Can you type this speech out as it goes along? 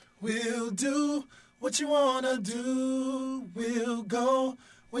We'll do what you wanna do. We'll go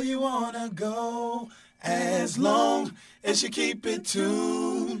where you wanna go. As long as you keep it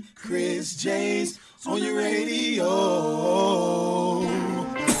tuned. Chris J's on your radio.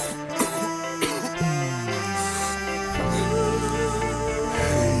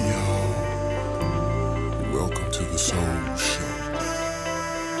 Hey y'all, welcome to the Soul Show.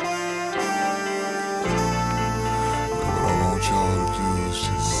 What I want y'all to do is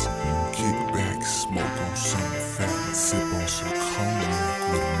just kick back, smoke on some fat, and sip on some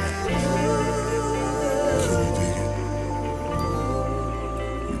cognac with me. Can you dig it?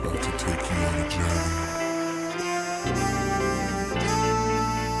 We're about to take you on a journey.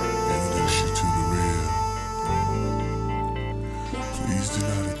 Introduce you to the real. Please do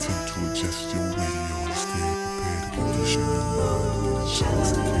not attempt to adjust your radio instead. Prepare to condition your mind to get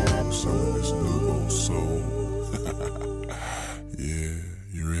intoxicated with some of this nouveau soul. Yeah,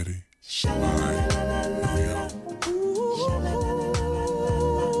 you ready? Alright, here we go.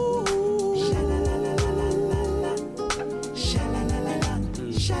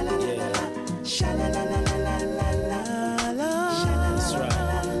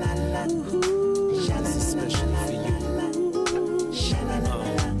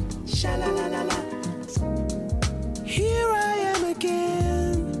 Here I am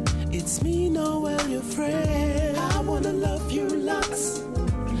again. It's me, Noel, your friend. I wanna love you lots.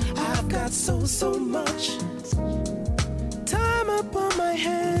 I've got so much time upon my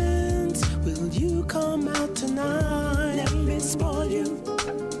hands. Will you come out tonight? Let me spoil you.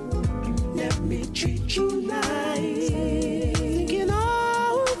 Let me treat you nice.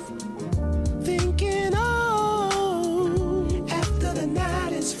 Thinking of after the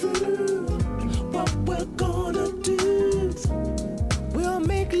night is through, what we're gonna do. We'll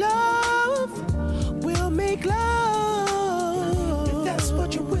make love. If that's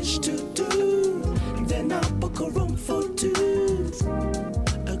what you wish to do, then I'll book a room for two.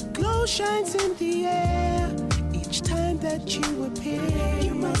 A glow shines in the air each time that you appear.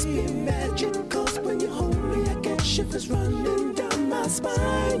 You must be magic, 'cause when you hold me, I get shivers running down my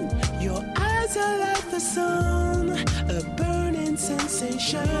spine. Your eyes are like the sun, a burning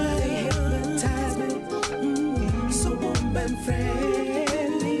sensation. They hypnotize me, so warm and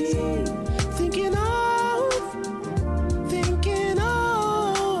friendly. Thinking of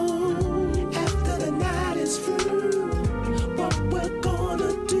after the night is through, what we're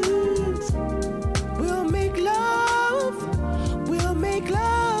gonna do. We'll make love.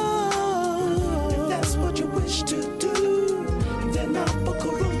 If that's what you wish to do, then I'll book a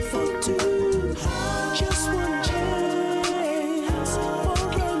room for two. Just one chance for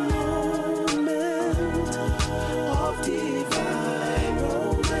a moment of divine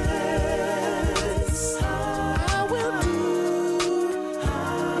romance. I will do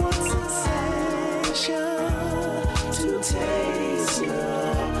what's essential to taste your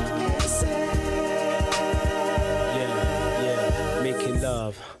essence. Yeah,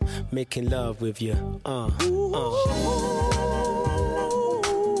 making love with you.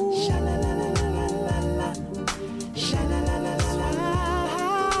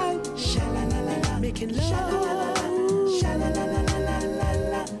 Making love.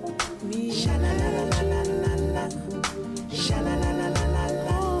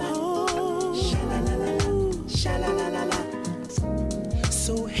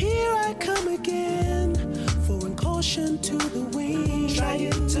 So here I come again, throwing caution to the wind,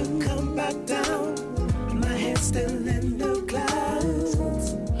 trying to come back down. My head's still in the clouds.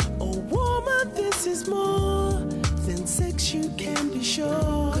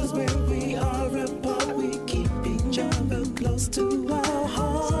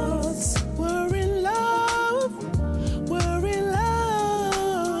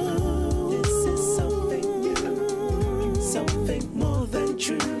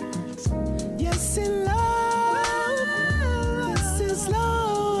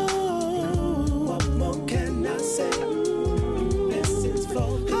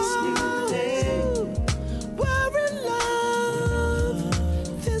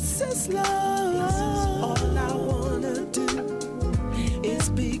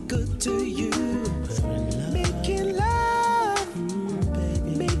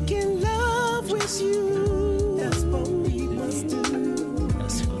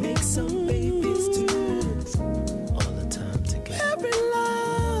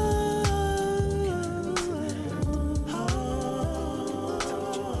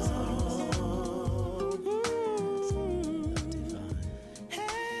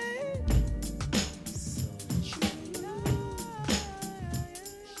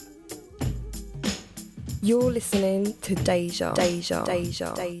 You're listening to Deja. Deja.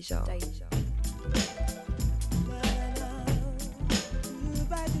 Deja. Deja. Deja.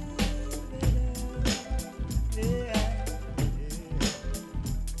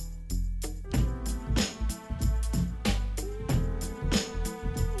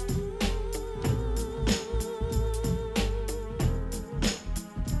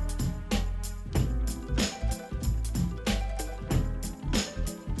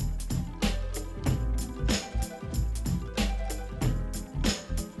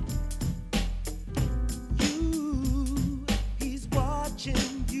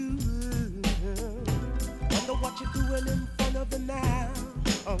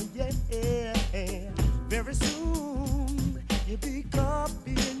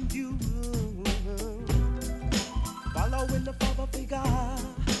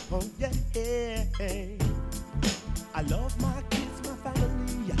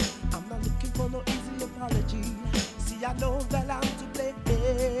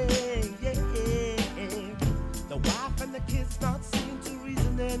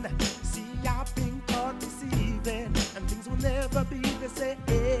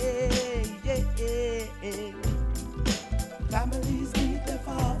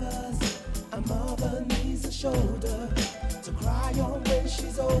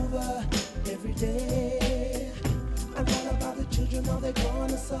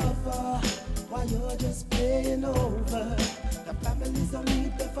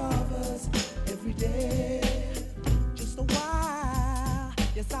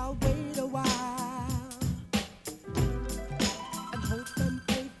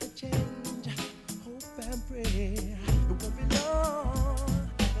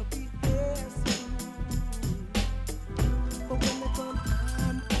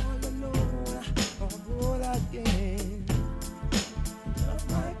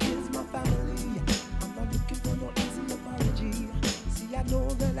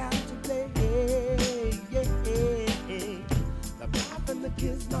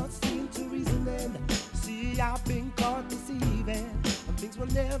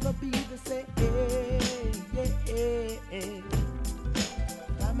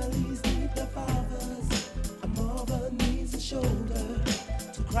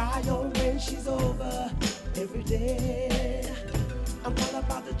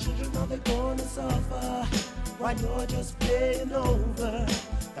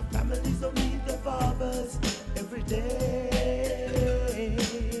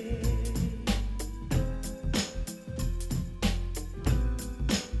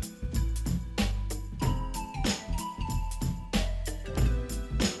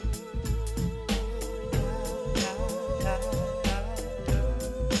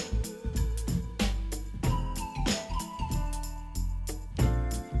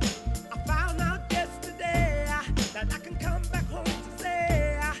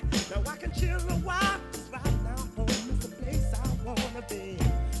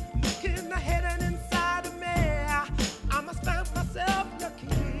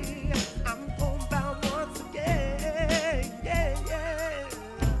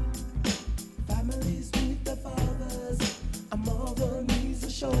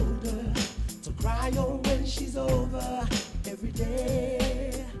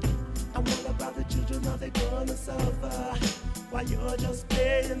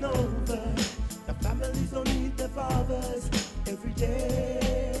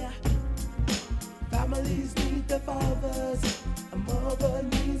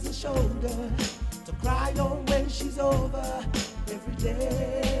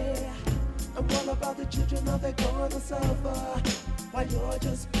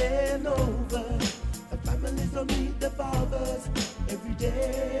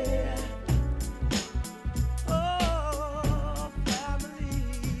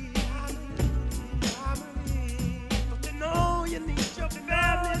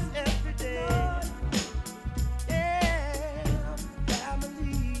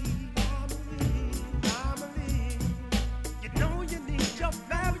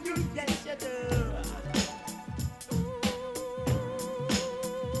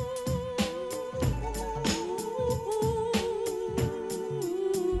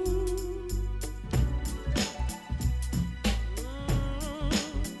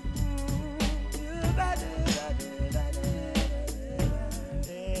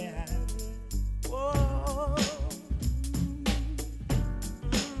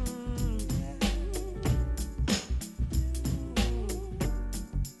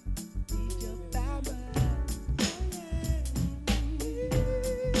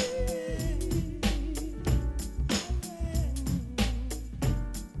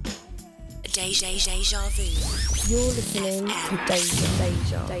 Deja Vu. You're listening to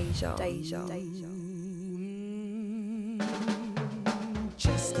Deja.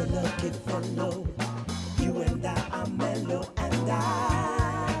 Just a lucky fellow. You and I are mellow, and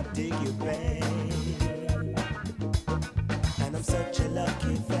I dig you, babe. And I'm such a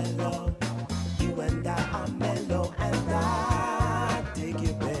lucky fellow. You and I are mellow, and I dig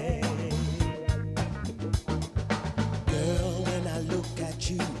you, babe. Girl, when I look at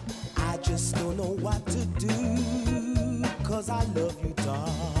you, I just don't know what to do, 'cause I love you,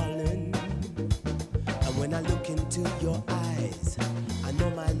 darling. And when I look into your eyes, I know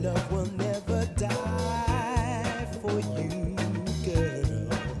my love will never die for you, girl.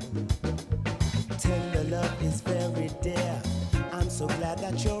 Tender love is very dear. I'm so glad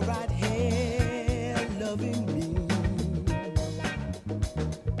that you're right here loving me.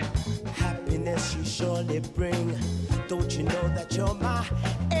 Happiness you surely bring. Don't you know that you're my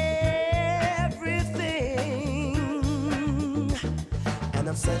everything? And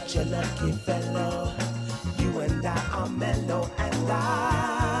I'm such a lucky fellow. You and I are mellow, and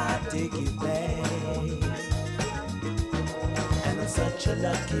I dig you, babe. And I'm such a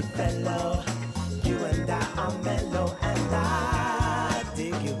lucky fellow. You and I are mellow, and I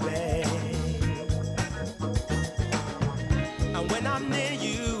dig you, babe. And when I'm near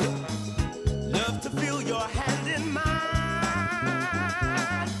you, love to feel your hand in mine,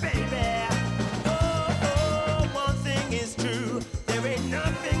 baby. Oh, one thing is true, there ain't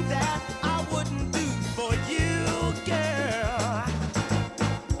nothing that I wouldn't do for you, girl.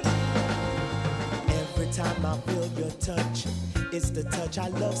 Every time I feel your touch, it's the touch I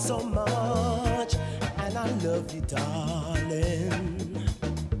love so much, and I love you, darling.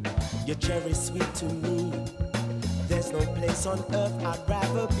 You're cherry sweet to me. There's no place on earth I'd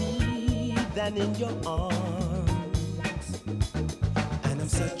rather be than in your arms. And I'm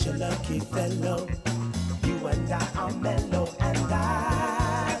such a lucky fellow. You and I are mellow, and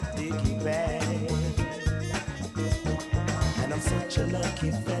I dig you, babe. And I'm such a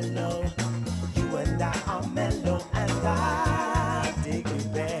lucky fellow. You and I are mellow, and I dig you,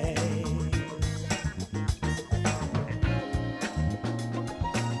 babe.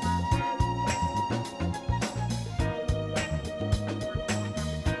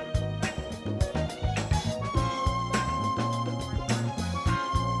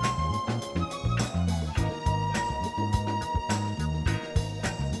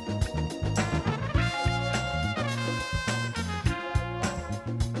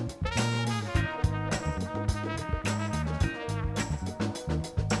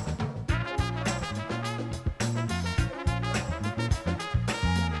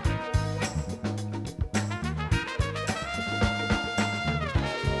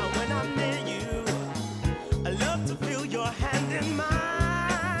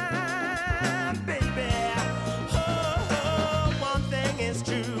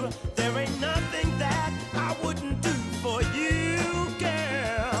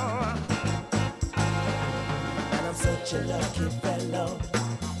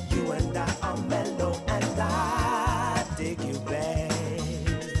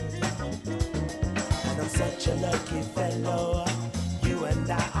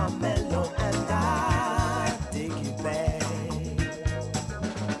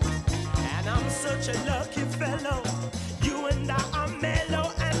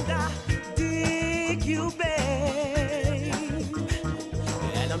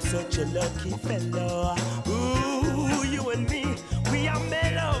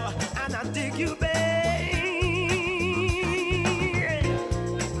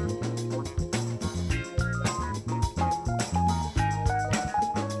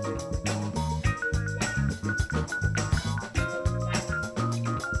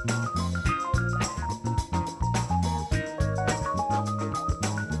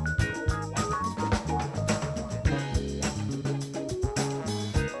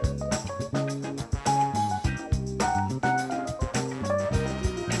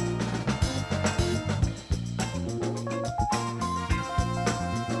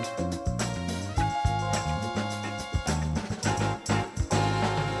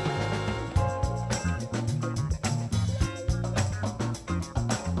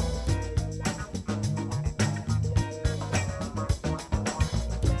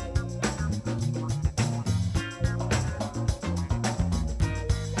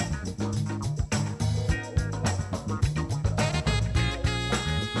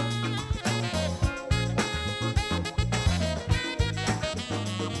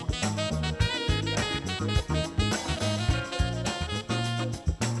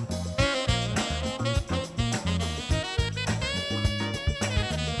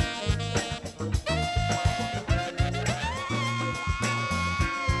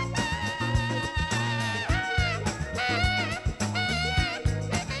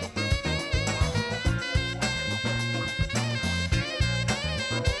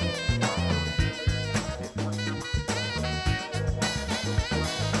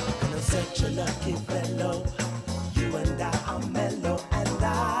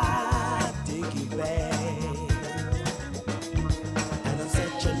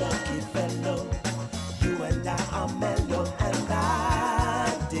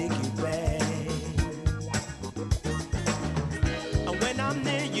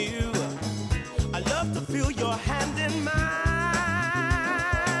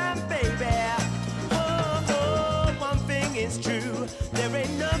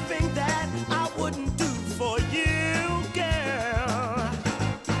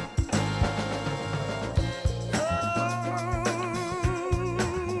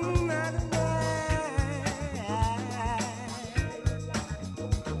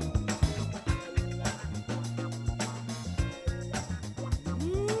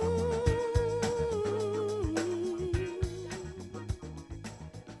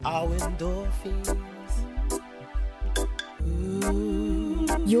 our endorphins.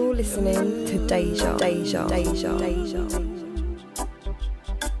 You're listening to Deja. Take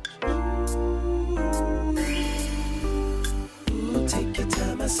your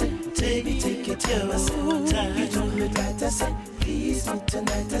time, I said. Take your time, I said. You do me right, I said. Please me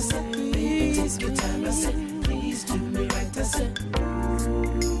tonight, I said. Baby, take your time, I said. Please do me right, I said.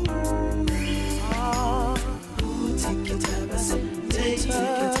 Take your time, I said. Take your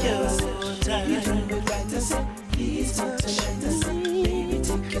time, I said. You do me right, I said. Please me tonight, I said. Baby,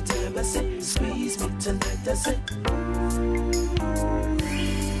 take your time, I said. Squeeze me tonight, I said.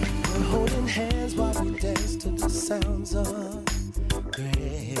 We're holding hands while we dance to the sounds of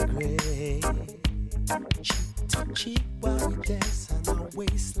Grey. Cheek to cheek while we dance and our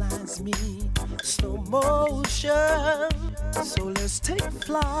waistlines meet. Slow motion. So let's take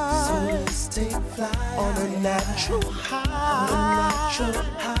flight. On a natural high.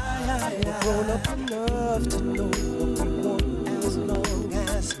 We're grown up enough to know what we want as long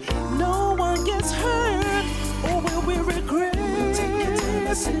as no one gets hurt or will we regret. Take your time, I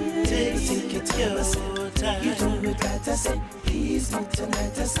said. Take your time, I said. You do it right, I said. Please me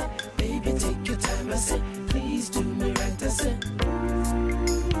tonight, I said. Baby, take your time, I said. Please do me right, I said.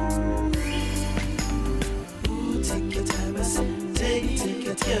 Ooh, take your time, I said. Take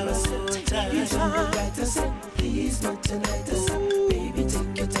your time, I said. You do me right, I said. Please me tonight, I said. Baby,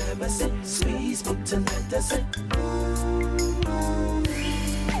 take your time, I said. Squeeze me tonight, I said.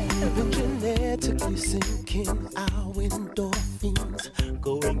 Millionaire took you sinking, our endorphins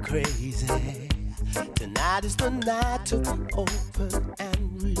going crazy. Tonight is the night to be open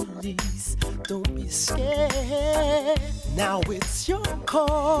and release. Don't be scared. Now it's your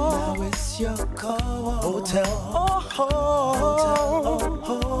call. Hotel.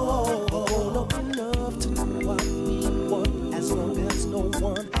 Grown up enough to do what we want as long as no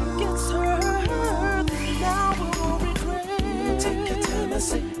one gets hurt. Now we won't regret. Take your time, I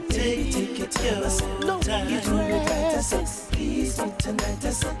say. Take your time, I say. No regret, I say. Please me tonight, I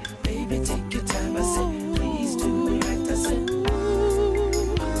say. Baby, take your time, I say. Please do me right, I say.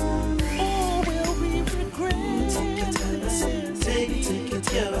 Oh, will we regret? Take your time, I say. Take your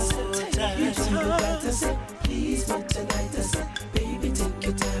time, I say. You do me right, I say. Please me tonight, I say. Baby, take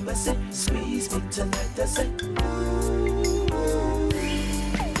your time, I say. Squeeze me tonight, I say.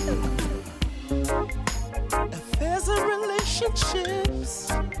 Affairs and relationships.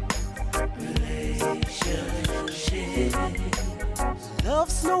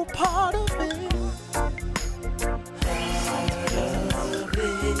 Love's no part of it.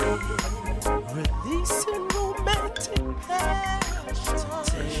 Releasing romantic passion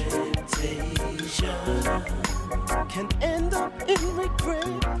can end up in regret.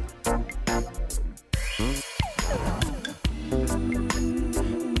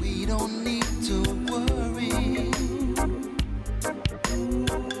 We don't need to worry.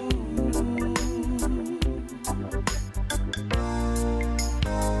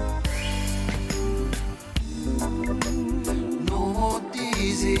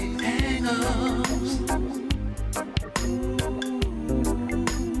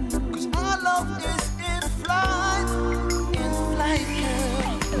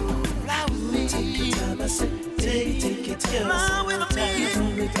 Fly with me. Do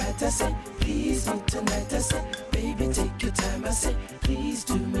me right, I say. Please me tonight, I say. Baby, take your time, I say. Please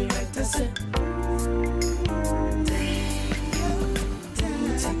do me right, I say.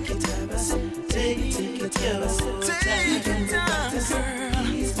 Take your time, I say. Take your time, I say. Take your time, girl.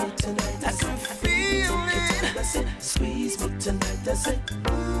 Please me tonight, I say. Feel it. Squeeze me tonight, I say.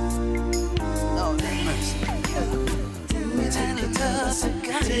 Oh, that mercy.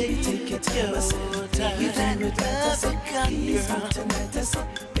 Take your time, I say. You that love I got, girl. Tonight, I say.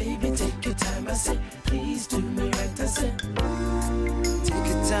 Baby, take your time, I say. Please do me right, I say. Take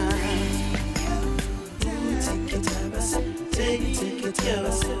your time. Take your time, I say. Take your time, I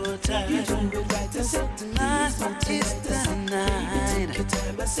say. You do me right, I say. Tonight is the night. Take your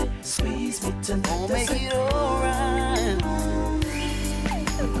time, I say. Squeeze me tonight, I say. Make it alright.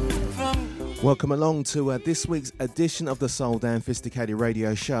 Welcome along to this week's edition of the Soul Dan Phisticated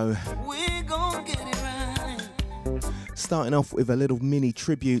radio show. We're gonna get it right. Starting off with a little mini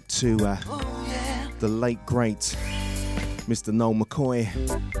tribute to the late great Mr. Noel McKoy.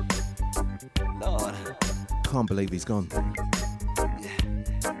 Lord. Can't believe he's gone.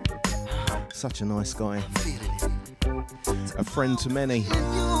 Such a nice guy. A friend to many.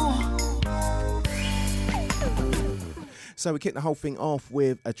 So we kicked the whole thing off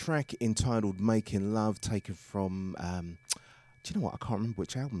with a track entitled Making Love, taken from Do you know what? I can't remember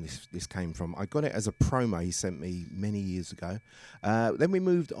which album this came from. I got it as a promo he sent me many years ago. Then we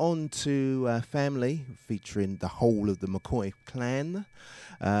moved on to Family, featuring the whole of the McKoy clan.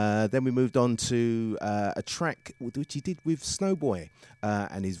 Then we moved on to a track which he did with Snowboy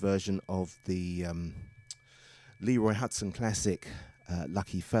and his version of the Leroy Hudson classic,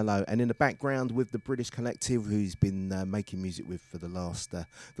 Lucky Fellow, and in the background with the British collective who's been making music with for the last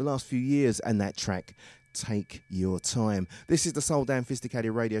few years, and that track, Take Your Time. This is the Soul Damn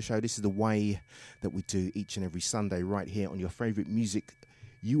Phisticated radio show. This is the way that we do each and every Sunday right here on your favourite music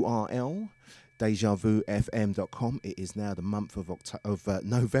URL, DejaVuFM.com. It is now the month of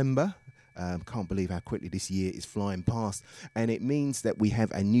November. Can't believe how quickly this year is flying past, and it means that we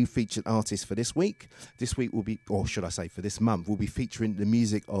have a new featured artist for this week. This week will be, or should I say for this month, we'll be featuring the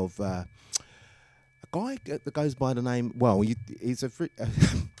music of a guy that goes by the name, well,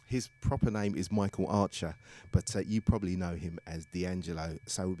 his proper name is Michael Archer, but you probably know him as D'Angelo.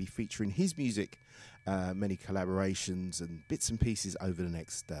 So we'll be featuring his music, many collaborations and bits and pieces over the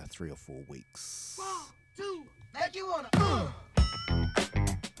next 3 or 4 weeks. 1, 2, make you wanna.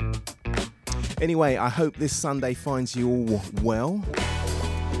 Anyway, I hope this Sunday finds you all well,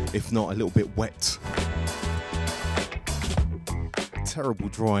 if not a little bit wet. Terrible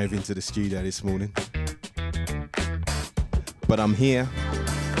drive into the studio this morning. But I'm here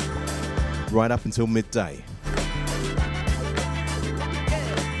right up until midday.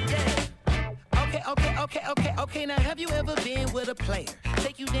 Okay, now have you ever been with a player?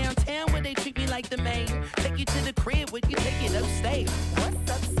 Take you downtown where they treat me like the mayor. Take you to the crib where you take it upstairs.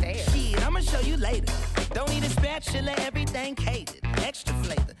 What's upstairs? Shit, I'ma show you later. Don't need a spatula, everything catered. Extra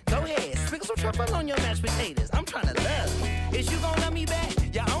flavor. Go ahead, sprinkle some truffle on your mashed potatoes. I'm trying to love you. Is you gonna love me back?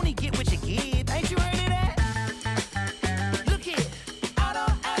 You only get what you give. Ain't you heard of that? Look here, I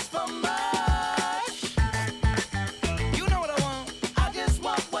don't ask for much. You know what I want. I just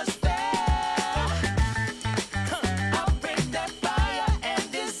want what's fair. I'll bring that fire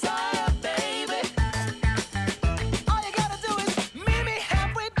and desire, baby. All you gotta do is meet me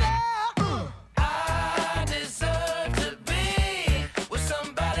halfway there. I deserve to be with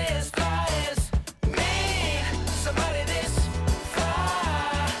somebody as fly as me. Somebody this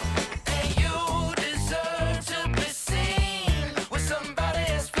fly. And you deserve to be seen with somebody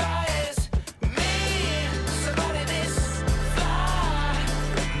as fly as me. Somebody this fly.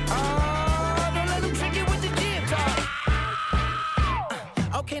 Oh, don't let them trick you with the jib talk.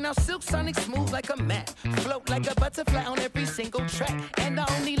 Okay, now Silk Sonic smooth like a mat, float like a butterfly on every single track. And the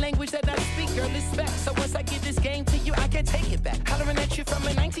only language that I speak, girl, is back. So once I give this game to you, I can't take it back. Hollering at you from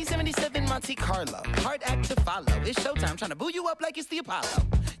a 1977 Monte Carlo. Hard act to follow. It's showtime, trying to boo you up like it's the Apollo.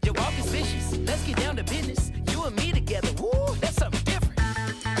 Your walk is vicious. Let's get down to business. You and me together. Woo, that's something different.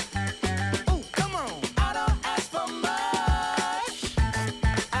 Ooh, come on. I don't ask for much.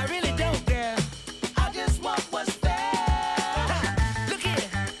 I really don't, girl. I just want what's fair. Look here,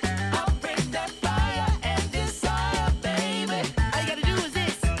 I'll bring that fire and desire, baby. All you gotta do is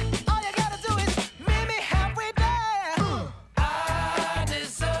this. All you gotta do is meet me halfway there. I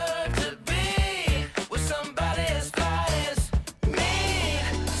deserve to be with somebody as fly as me.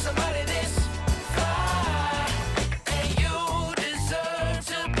 Somebody this fly. And you deserve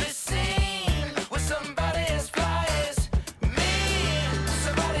to be seen with somebody as fly as me.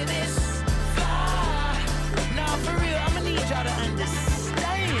 Somebody this fly. Now for real, I'ma need y'all to understand.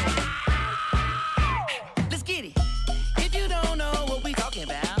 Let's get it. If you don't know what we talking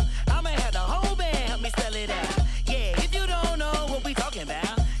about, I'ma have the whole band help me spell it out. Yeah, if you don't know what we talking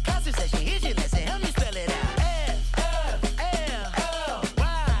about, concert session, here's your lesson, help me spell it out.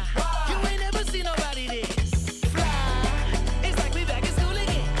 F-L-Y. You ain't never seen nobody this fly. It's like we back in school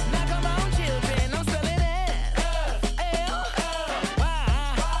again. Now come on, children, I'm spelling it. F-L-Y.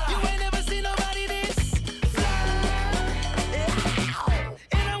 You ain't never seen nobody this fly.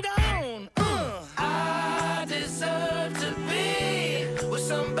 And I'm gone. I deserve to be with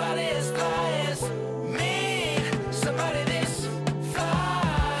somebody as fly as me. Somebody this fly.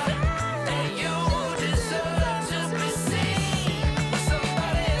 And you deserve to be seen with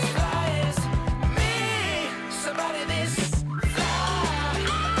somebody as fly as me. Somebody this fly.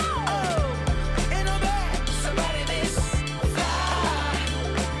 Oh, and I'm back. Somebody this fly.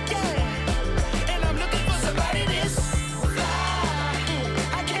 Yeah. And I'm looking for somebody this fly.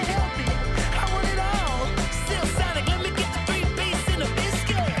 I can't help it. I want it all. Still Sonic, let me get the 3-piece in a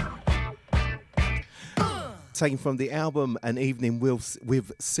biscuit. Taken from the album An Evening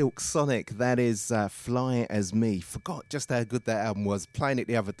with Silk Sonic, that is Fly As Me. Forgot just how good that album was. Playing it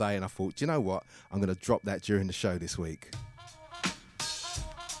the other day and I thought, do you know what? I'm going to drop that during the show this week.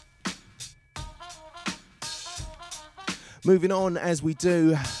 Moving on as we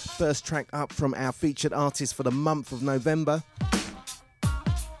do, first track up from our featured artist for the month of November.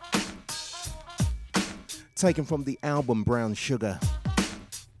 Taken from the album Brown Sugar.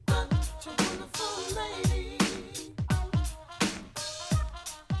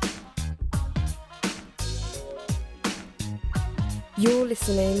 You're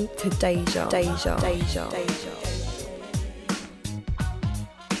listening to Deja.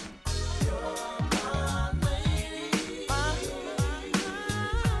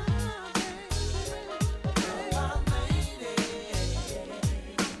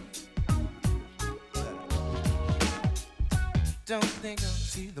 Don't think I'll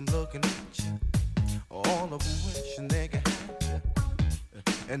see them looking at you. All of them wishing they could have you.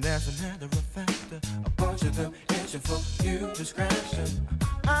 And as a matter of fact, a bunch of them itching for you to scratch them.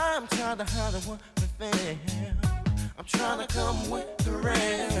 I'm trying to hide what we feel. I'm trying to come with the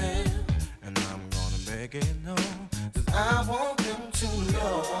rain. And I'm gonna make it known, 'cause I want them to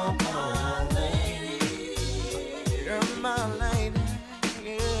know I'm my lady. You're my lady,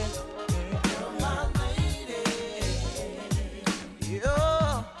 yeah. You're my lady. You're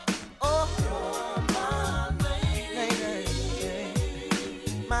my lady.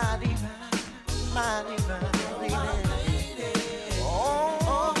 My divine, my divine lady.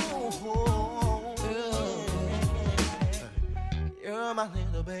 You're my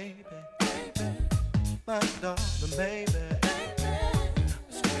little baby, my darling baby.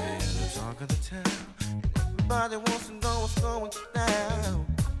 Scared the talk of the town, everybody wants to know what's going down.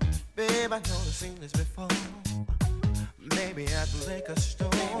 Babe, I know I've seen this before. Maybe at the liquor store,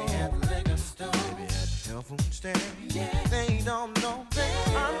 maybe at the health food stand. Yeah. They don't know that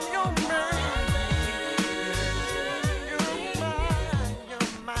I'm your man.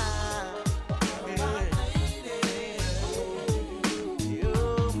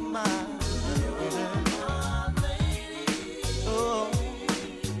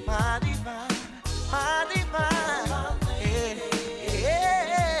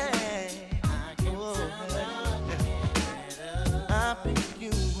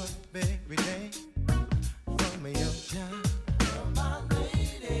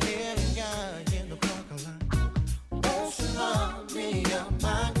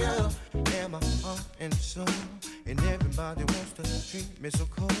 And so, and everybody wants to treat me so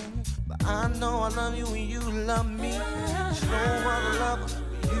cold, but I know I love you and you love me. There's no other lover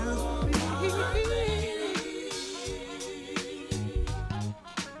you.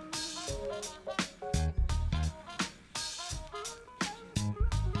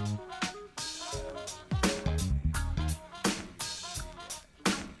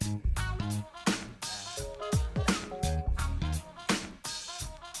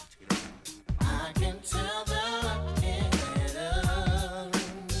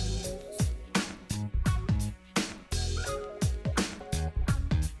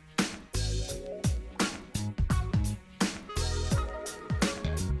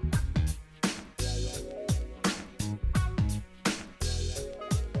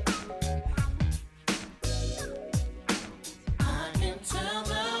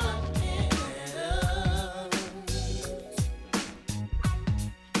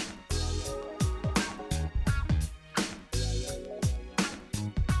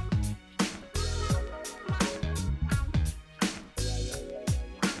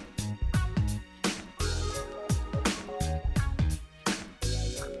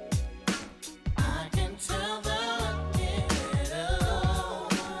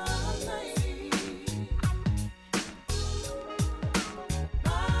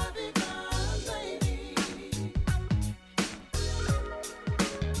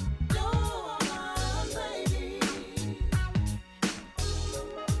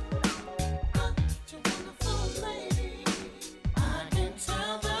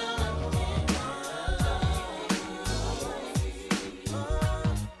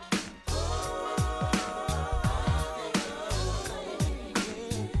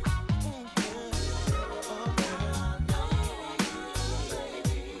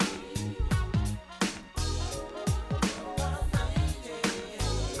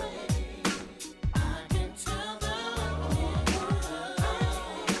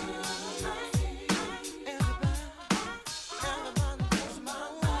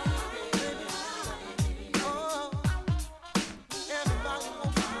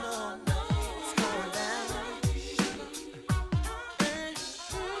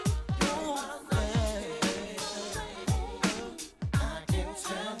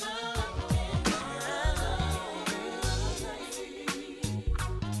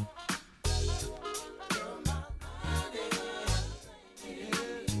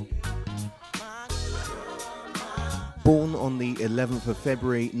 Born on the 11th of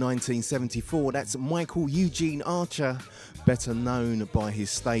February 1974, that's Michael Eugene Archer, better known by his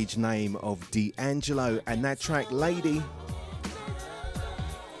stage name of D'Angelo, and that track Lady.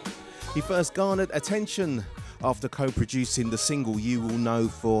 He first garnered attention after co-producing the single You Will Know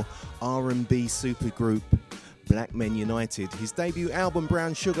for R&B supergroup Black Men United. His debut album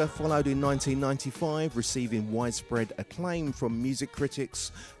Brown Sugar followed in 1995, receiving widespread acclaim from music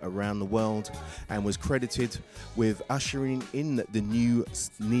critics around the world, and was credited with ushering in the new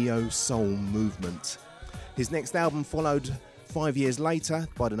neo-soul movement. His next album followed 5 years later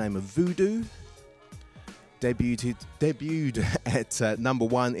by the name of Voodoo. Debuted at number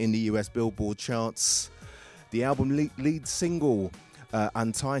 1 in the US Billboard charts. The album lead single,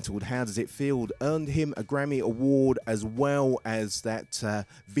 Untitled, How Does It Feel, earned him a Grammy Award, as well as that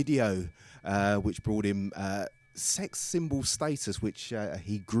video, which brought him sex symbol status, which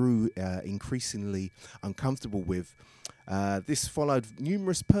he grew increasingly uncomfortable with. This followed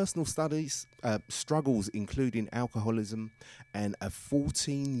numerous personal struggles, including alcoholism and a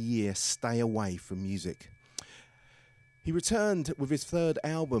 14-year stay away from music. He returned with his third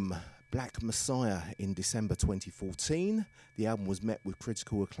album, Black Messiah, in December 2014. The album was met with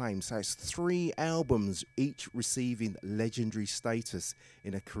critical acclaim. So it's 3 albums, each receiving legendary status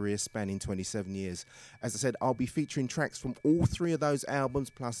in a career spanning 27 years. As I said, I'll be featuring tracks from all 3 of those albums,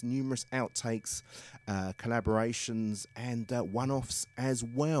 plus numerous outtakes, collaborations, and one-offs as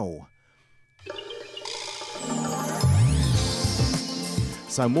well.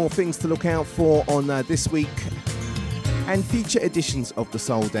 So more things to look out for on this week and future editions of the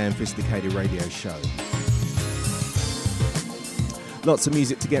Soul Damn Phisticated radio show. Lots of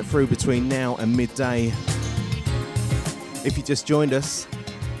music to get through between now and midday. If you just joined us,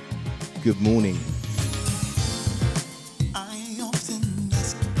 good morning.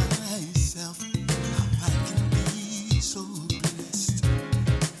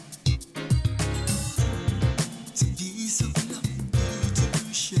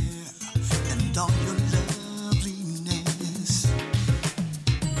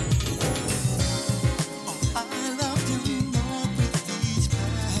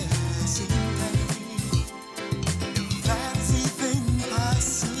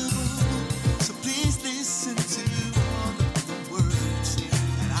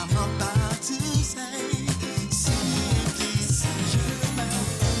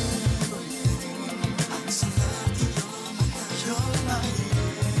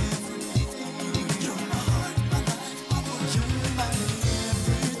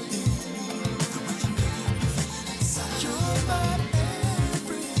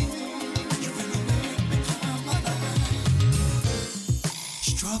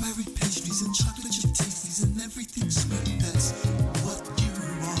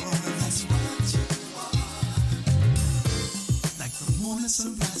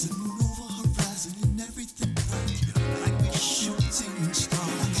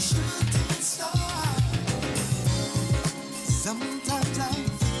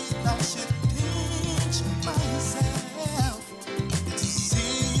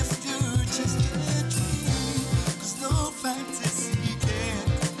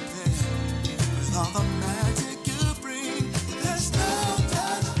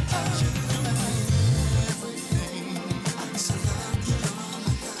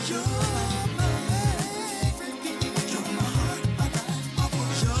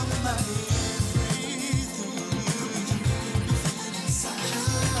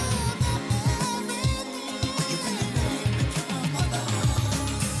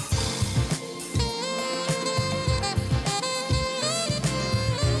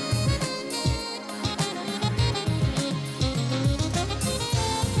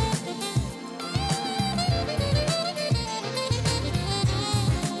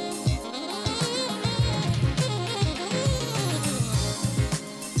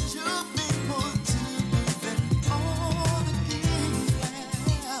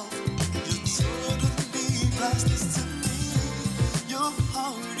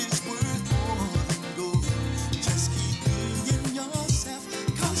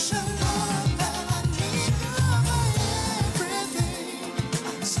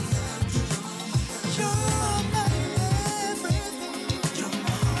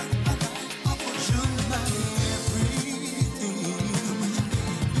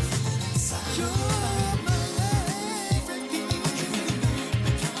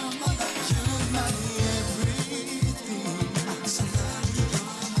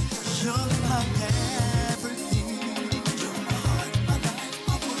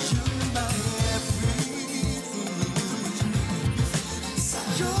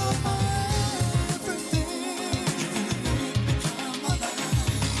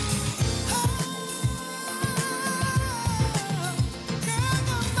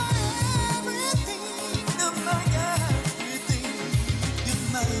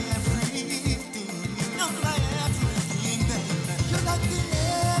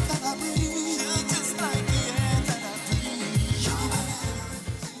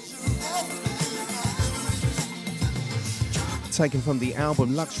 taken from the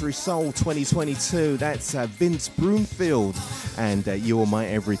album Luxury Soul 2022. That's Vince Broomfield and You're My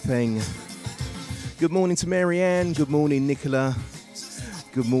Everything. Good morning to Marianne. Good morning, Nicola.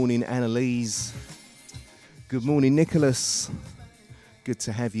 Good morning, Annalise. Good morning, Nicholas. Good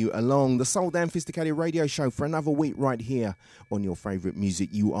to have you along. The Soul Damn Phisticated radio show for another week right here on your favourite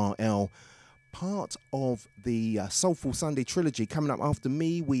music URL. Part of the Soulful Sunday trilogy. Coming up after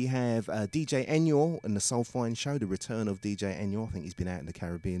me, we have DJ Enyor and the Soul Fine Show, the return of DJ Enyor. I think he's been out in the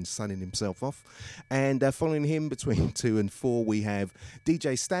Caribbean sunning himself off. And following him between 2 and 4, we have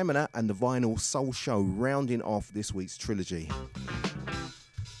DJ Stamina and the Vinyl Soul Show, rounding off this week's trilogy.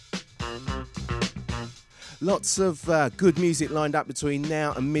 Lots of good music lined up between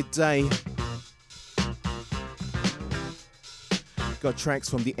now and midday. Got tracks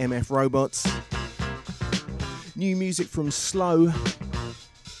from the MF Robots, new music from Slowe,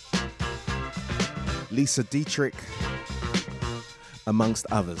 Lisa Dietrich, amongst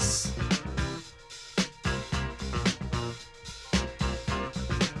others.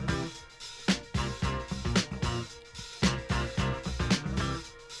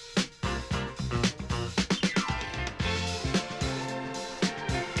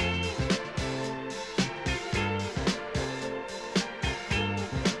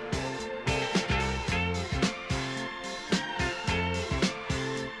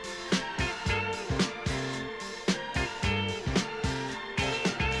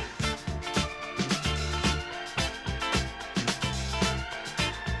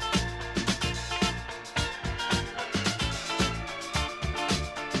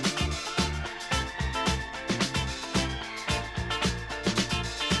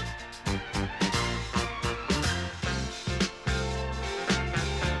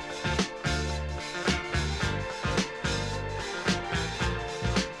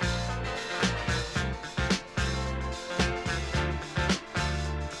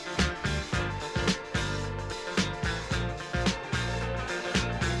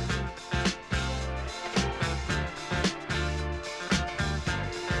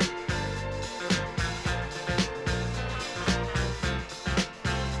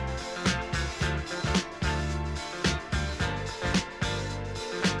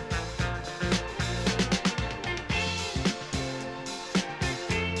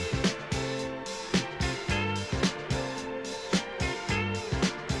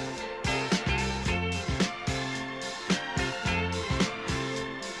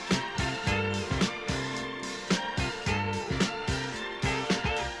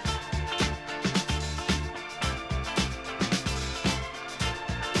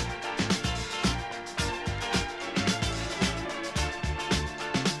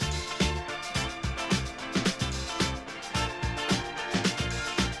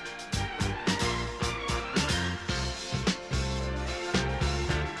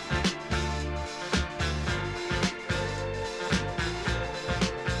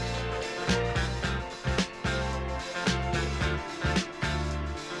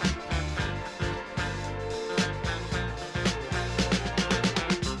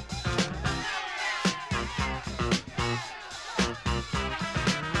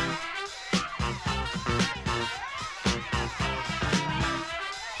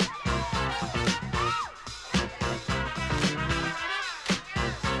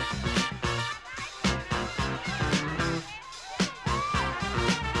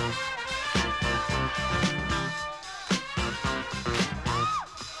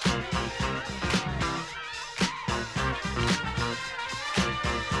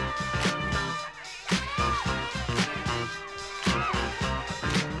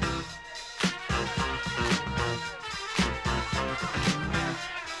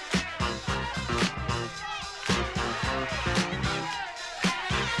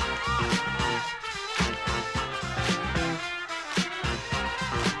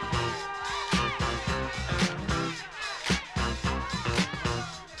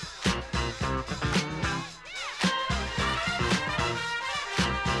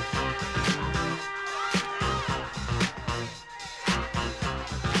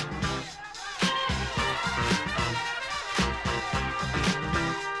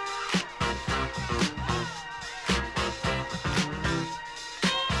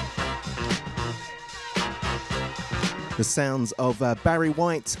 The sounds of Barry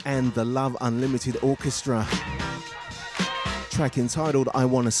White and the Love Unlimited Orchestra. Track entitled I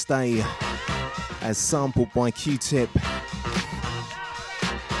Wanna Stay, as sampled by Q-Tip.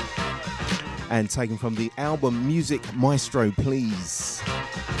 And taken from the album Music Maestro Please.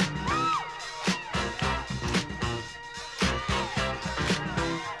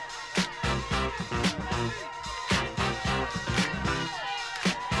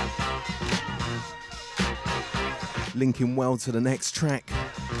 linking well to the next track,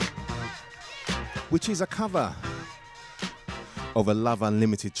 which is a cover of a Love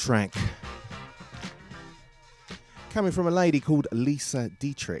Unlimited track coming from a lady called Lisa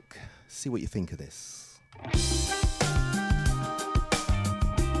Dietrich. See what you think of this.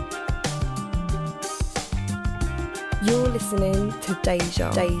 You're listening to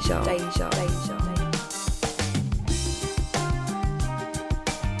Deja.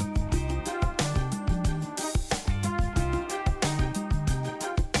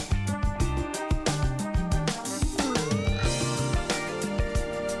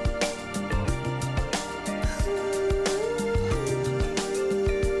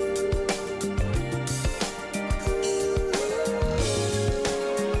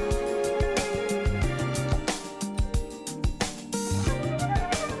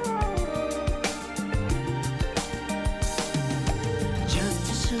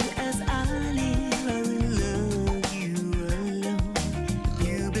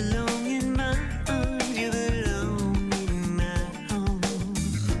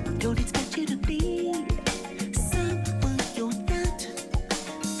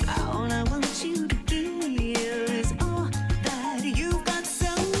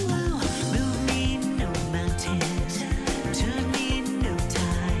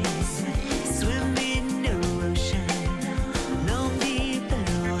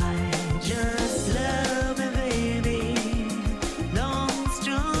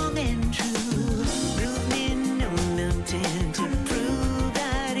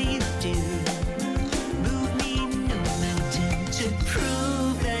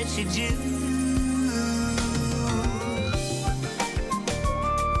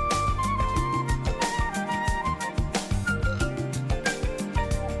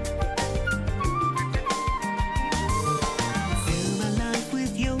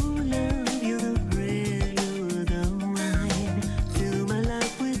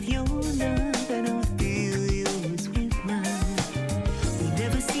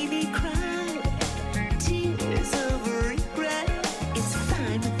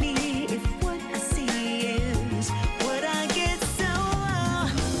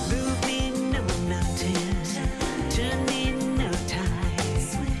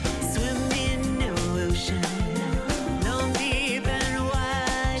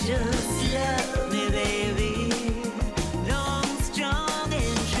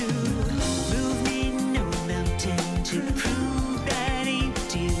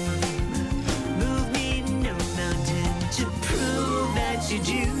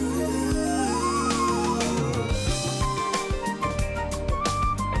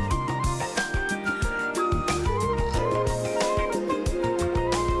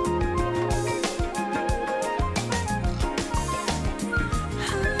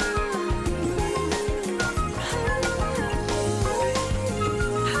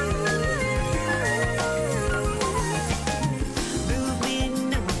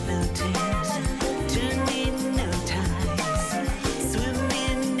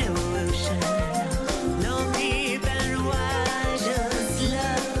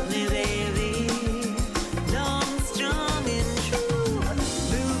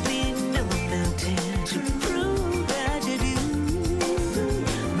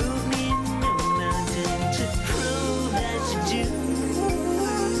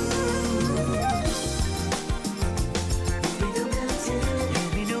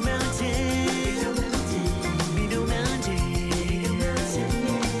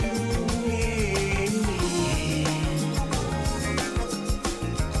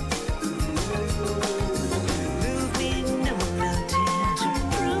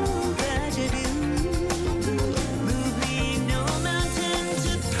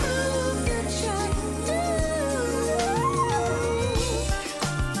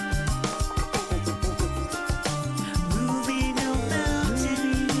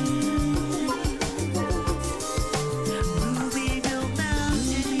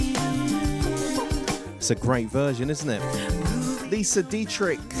 It's a great version, isn't it? Lisa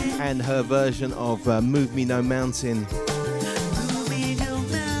Dietrich and her version of Move Me No Mountain.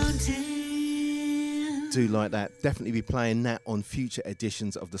 Do like that. Definitely be playing that on future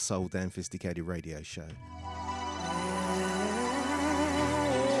editions of the Soul Dan Phisticated radio show.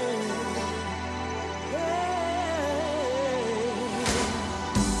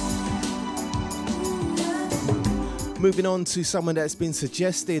 Moving on to someone that's been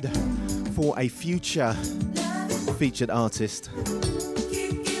suggested for a future featured artist.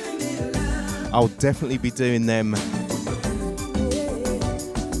 I'll definitely be doing them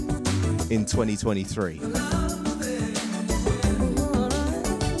in 2023. Time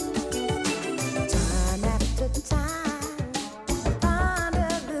after time.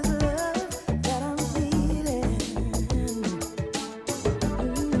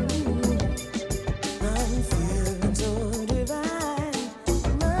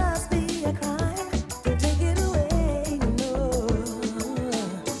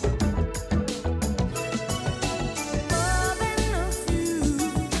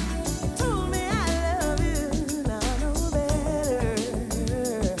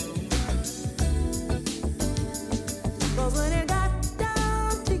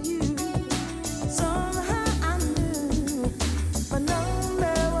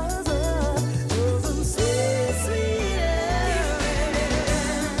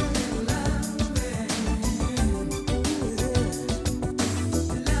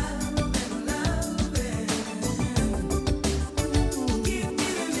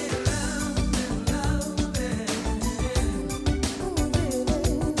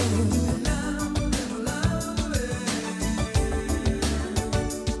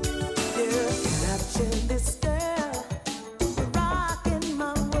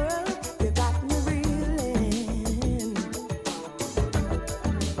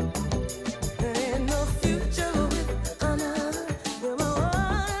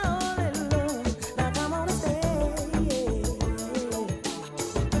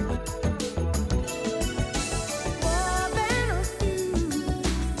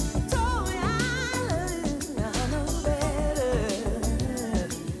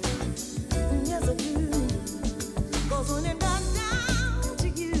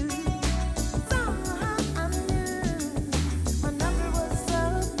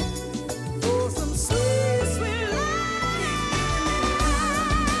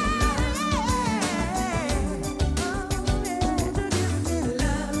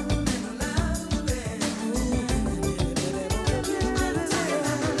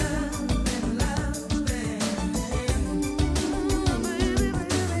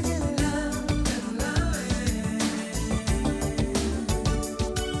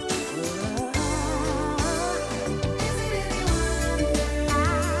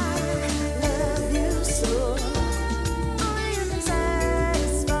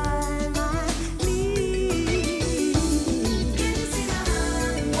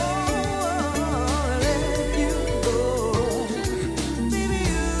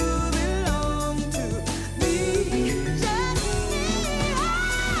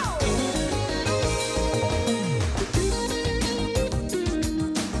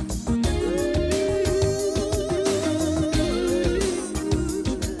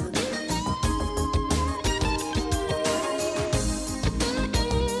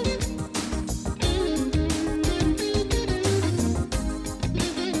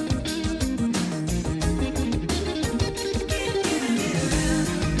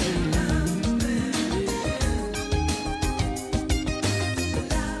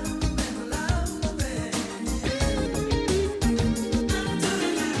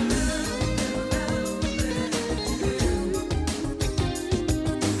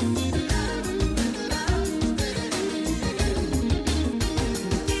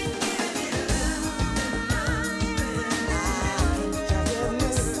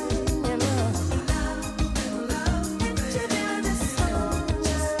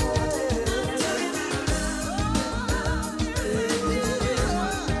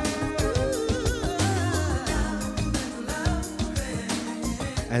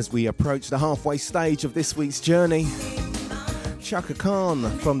 as we approach the halfway stage of this week's journey. Chaka Khan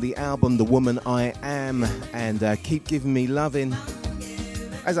from the album The Woman I Am and Keep Givin Me Lovin.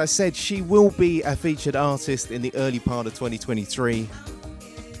 As I said, she will be a featured artist in the early part of 2023.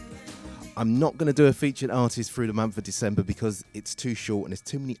 I'm not going to do a featured artist through the month of December because it's too short and there's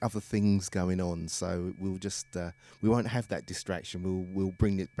too many other things going on. So we'll just, we won't have that distraction. We'll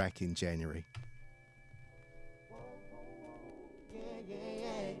bring it back in January.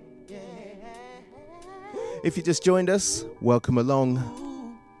 If you just joined us, welcome along.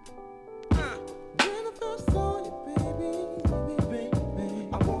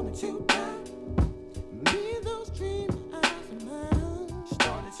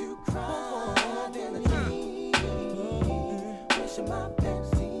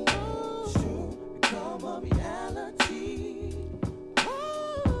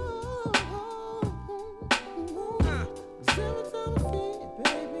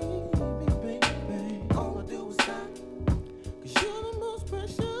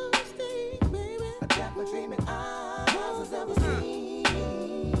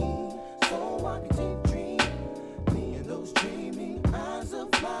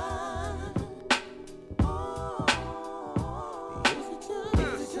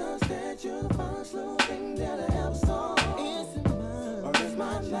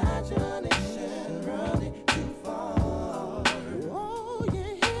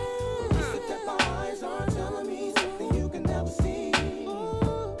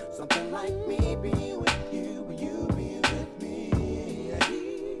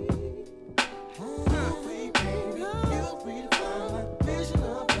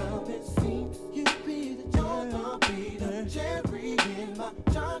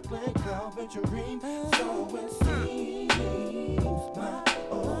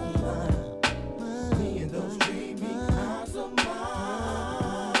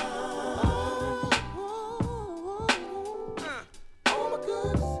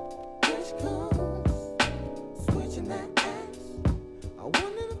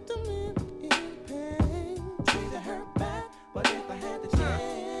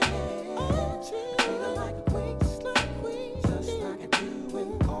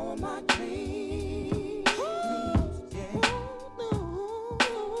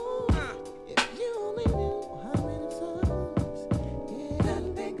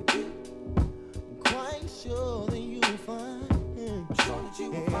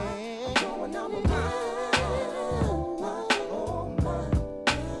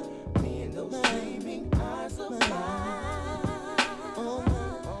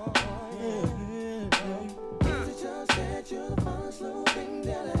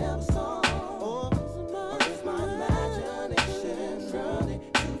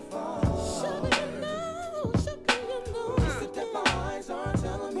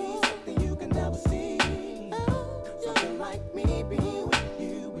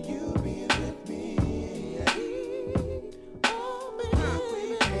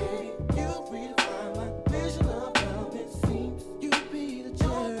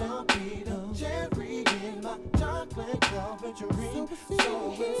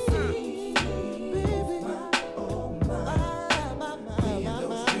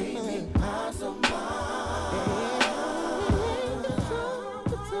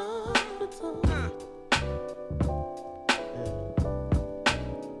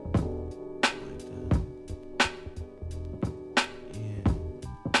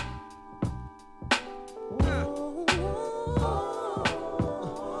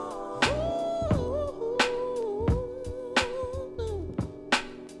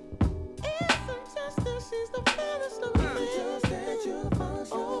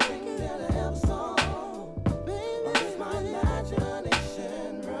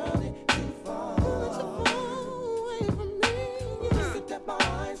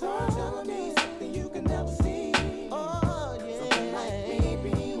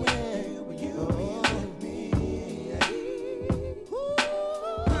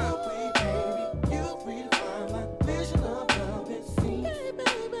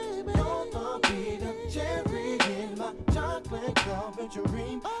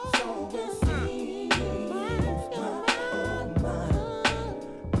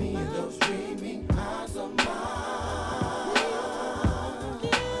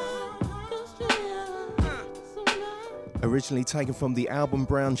 Originally taken from the album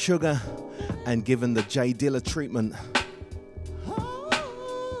Brown Sugar and given the J Dilla treatment.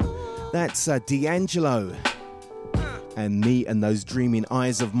 That's D'Angelo and Me and Those Dreaming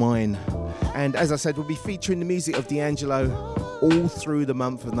Eyes of Mine. And as I said, we'll be featuring the music of D'Angelo all through the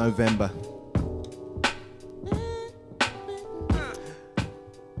month of November.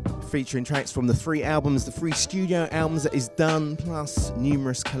 featuring tracks from the 3 albums, the 3 studio albums that is done, plus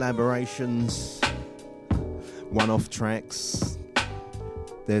numerous collaborations, one-off tracks.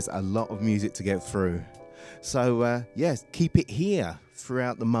 There's a lot of music to get through. So, yes, keep it here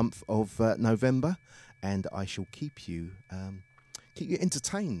throughout the month of November, and I shall keep you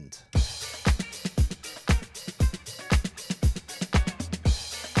entertained.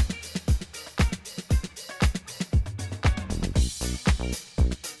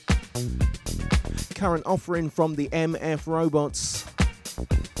 Current offering from the MF Robots.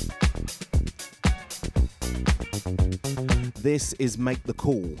 This is Make the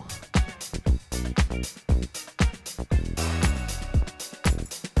Call.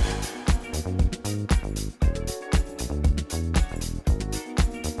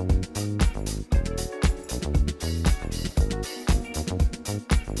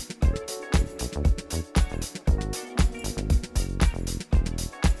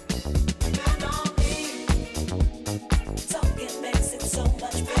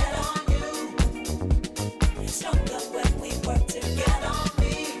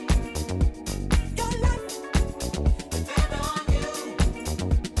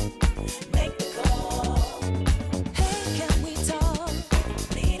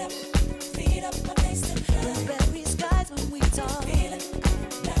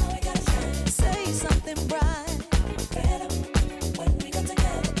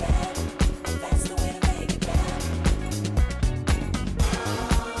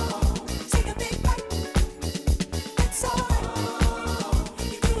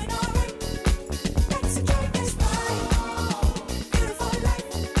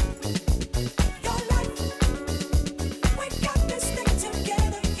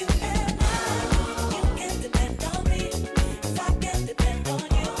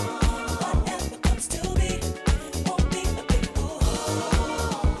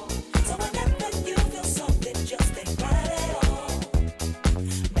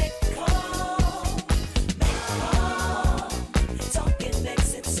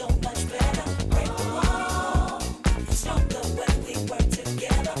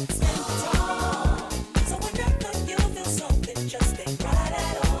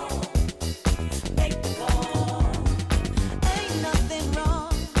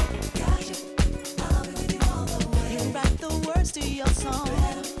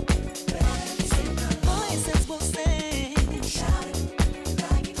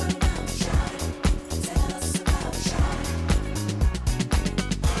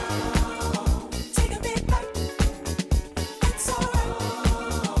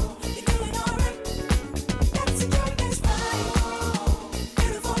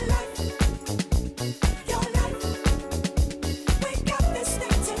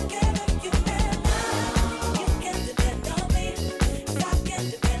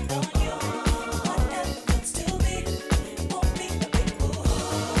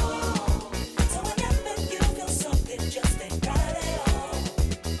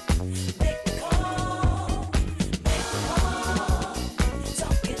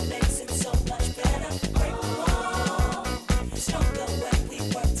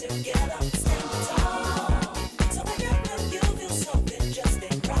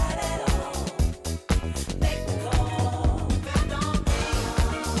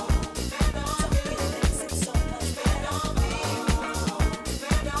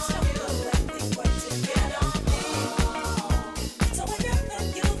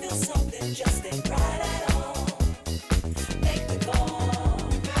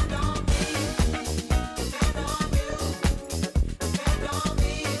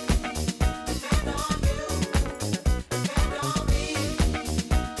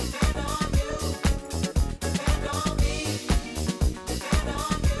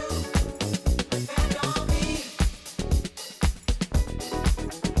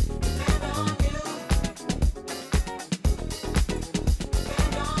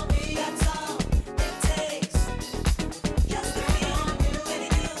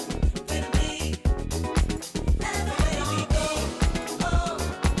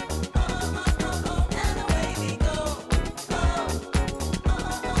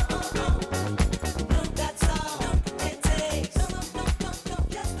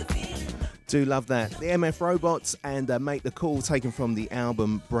 Do love that. The MF Robots and Make the Call, taken from the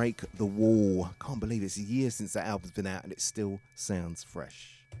album Break the Wall. Can't believe it's a year since that album's been out and it still sounds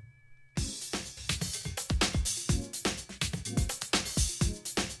fresh.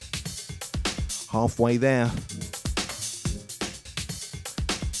 Halfway there.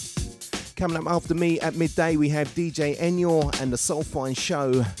 Coming up after me at midday, we have DJ Enyor and the Soulfine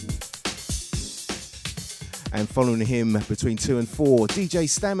Show. And following him between 2 and 4, DJ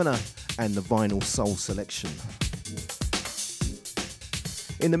Stamina and the Vinyl Soul Selection.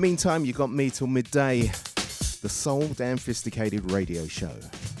 In the meantime, you got me till midday, the Soul Damn Phisticated radio show.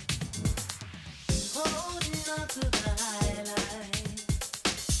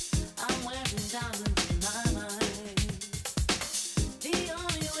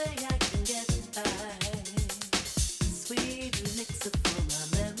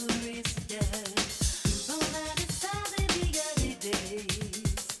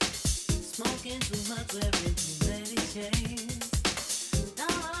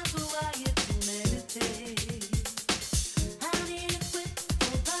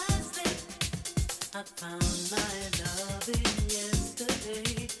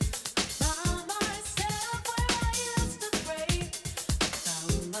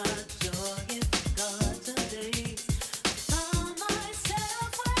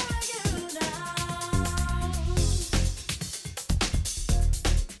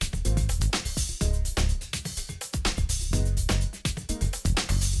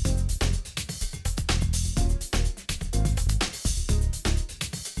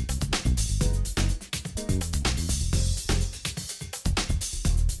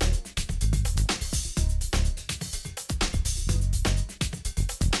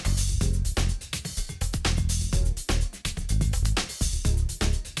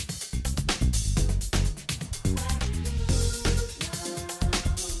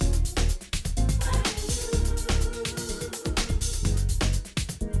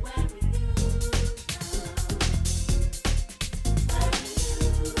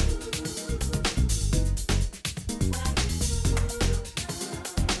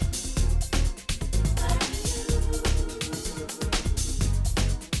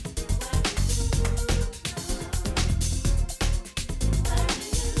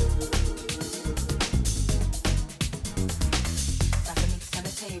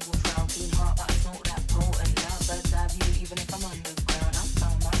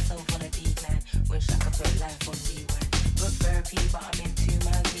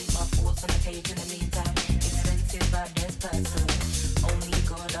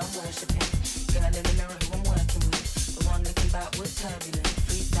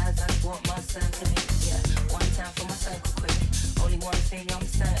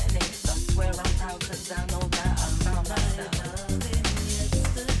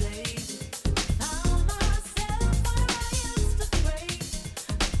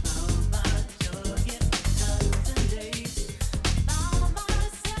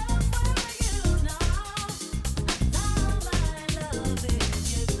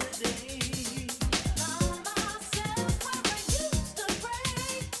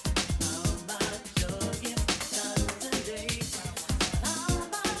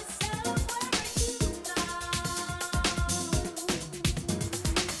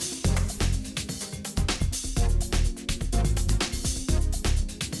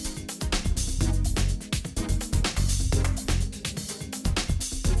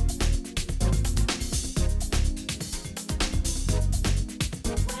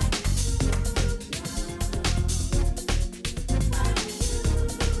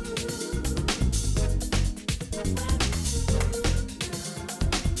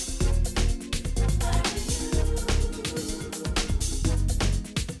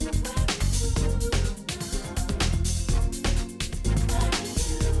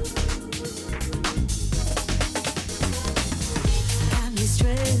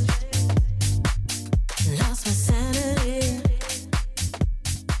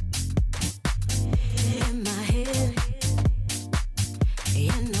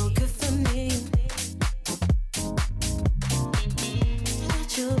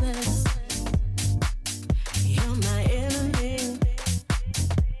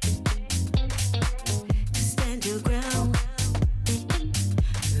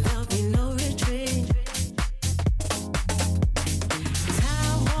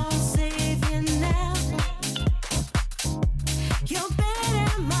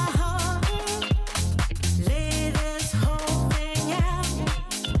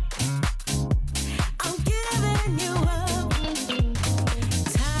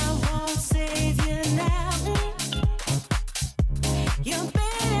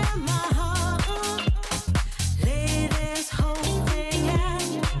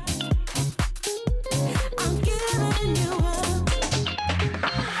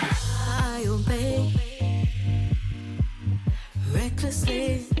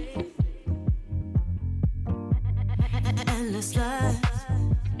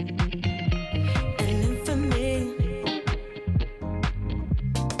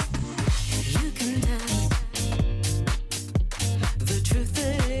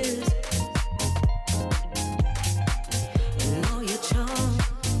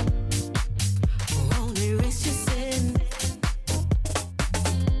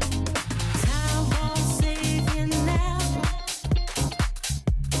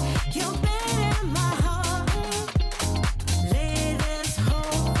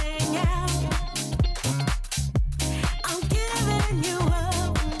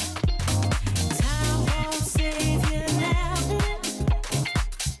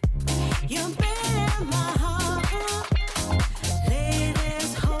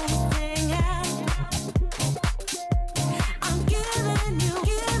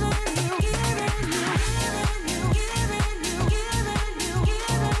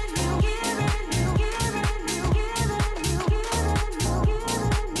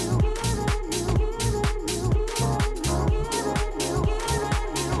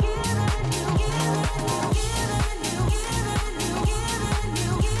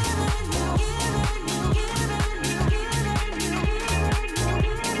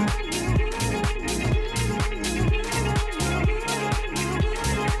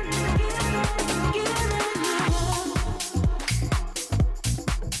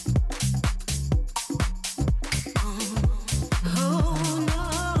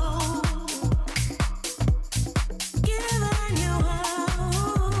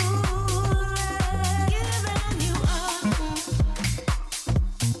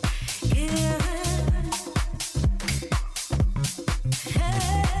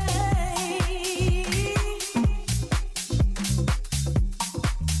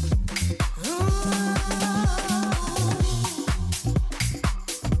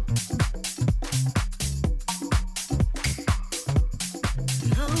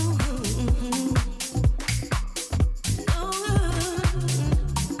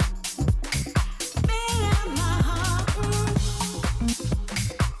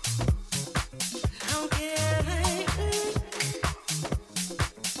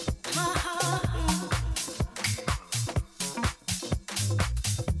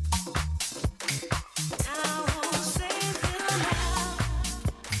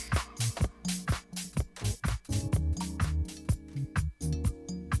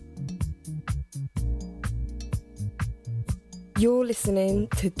 You're listening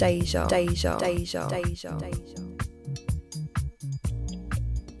to Deja. Deja. Deja. Deja. Deja.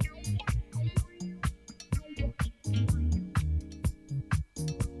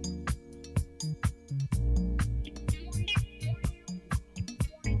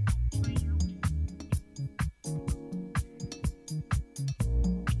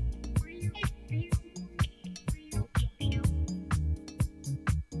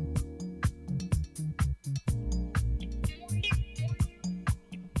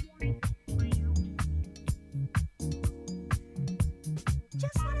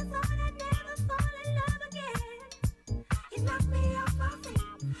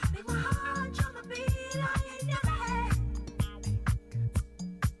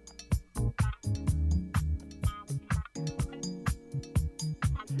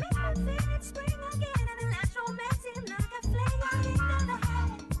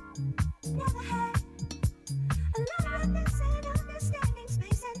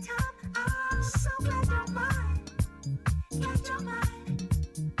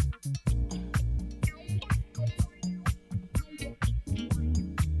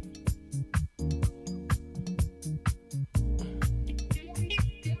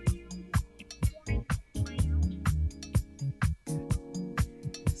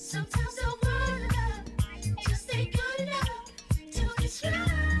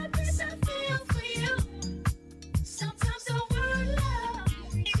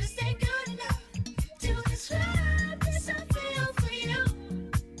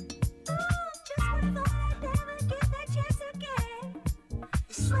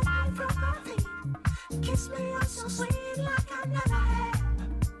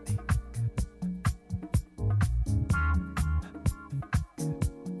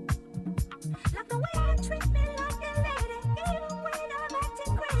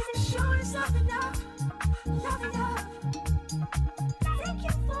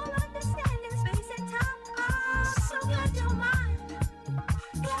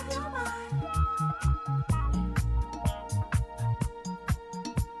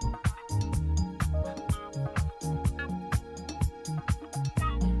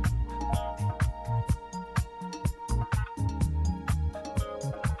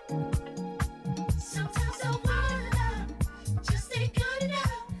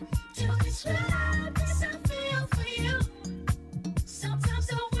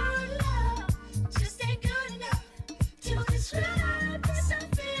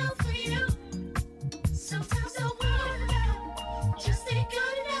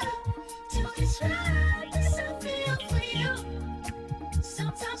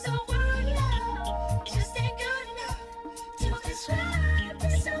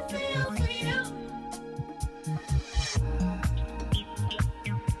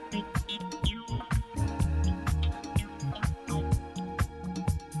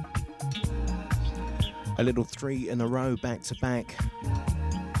 A little 3 in a row, back to back.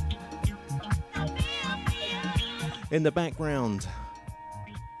 In the background,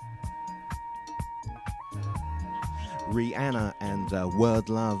 Rihanna and Word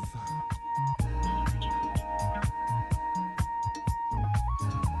Love.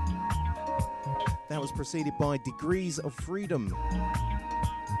 That was preceded by Degrees of Freedom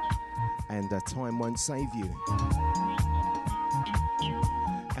and Time Won't Save You.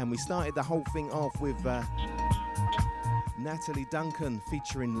 And we started the whole thing off with Natalie Duncan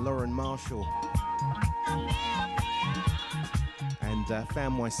featuring Lauren Marshall. And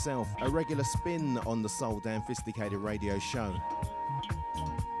found myself a regular spin on the Soul Damn Phisticated radio show.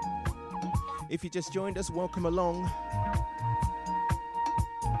 If you just joined us, welcome along.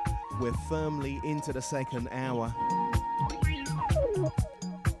 We're firmly into the second hour.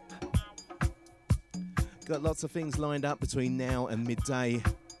 Got lots of things lined up between now and midday.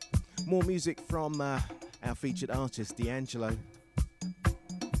 More music from our featured artist, D'Angelo.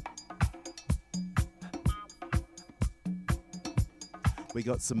 We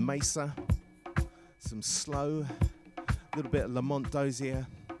got some Maysa, some Slowe, a little bit of Lamont Dozier,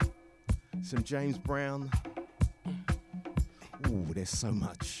 some James Brown. Ooh, there's so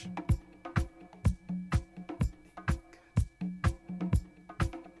much.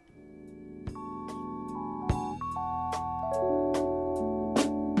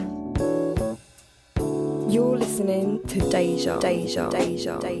 You're listening to Deja. Deja.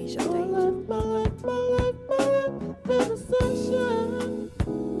 Deja. Deja. Deja.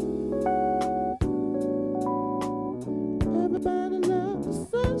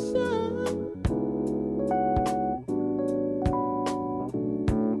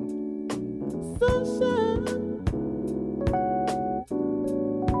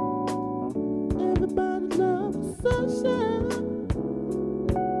 Everybody loves the sunshine.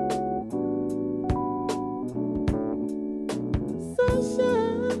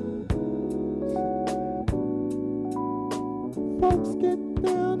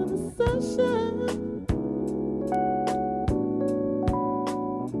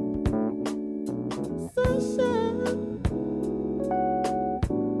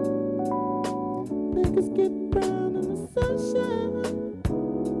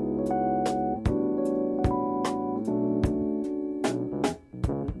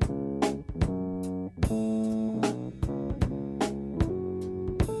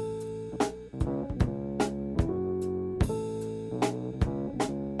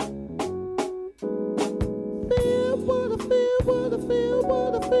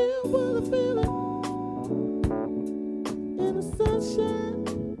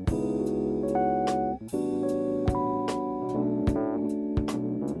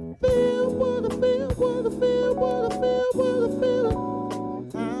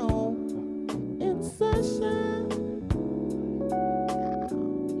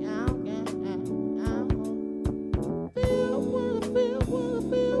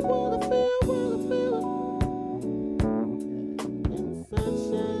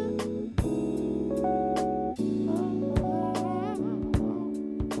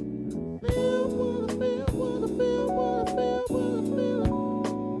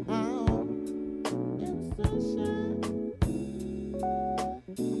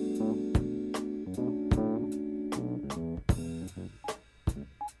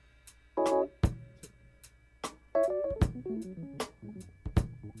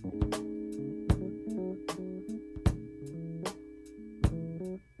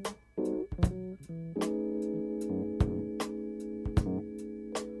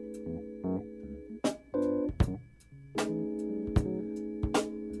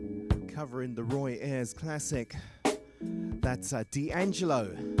 covering the Roy Ayers classic. That's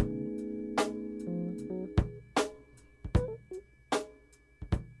D'Angelo.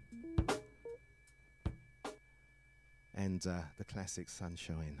 And the classic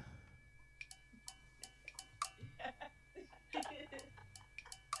Sunshine.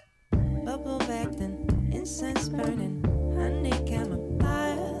 Bubble back then, incense burning, honey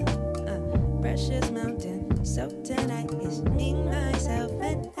chamomile, precious mountain, so tonight it's me, myself,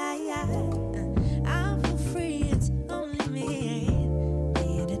 and I feel free, it's only me,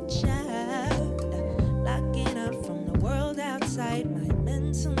 being a child, locking up from the world outside, my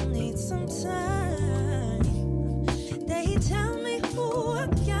mental needs some time. They tell me who I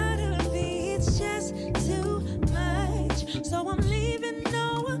gotta be, it's just too much, so I'm leaving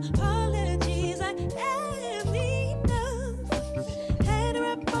no apologies, I am enough. Header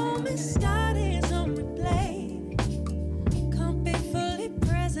up on me, started on replay. Can't be fully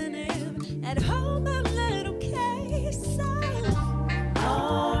present if at home I'm not okay. So,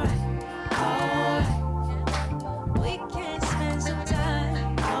 alright, we can spend some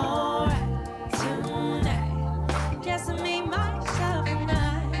time, alright, tonight. Just me, myself, and I,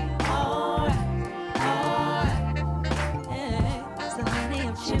 alright, yeah. So honey,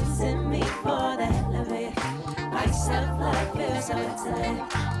 I'm choosing me for the hell of it. My self-love feels so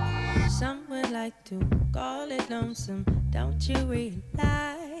excellent. Some would like to call it lonesome. Don't you realize?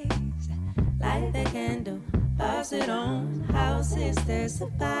 Light the candle, pass it on. Houses to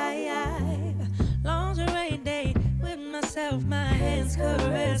survive. Lingerie date with myself. My hands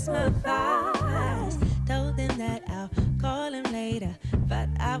caress my thighs. Told them that I'll call him later, but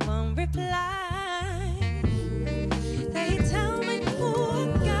I won't reply. They tell me who I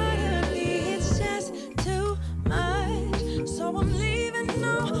gotta be. It's just too much, so I'm leaving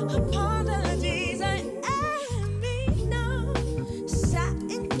no apologies. I am me now,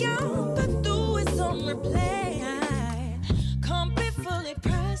 satin gown, but do it on replay. I can't be fully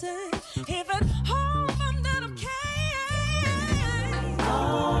present if at home I'm not okay.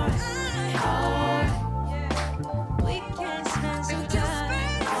 We can spend some time,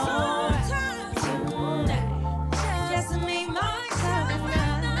 tonight. Just me, myself, and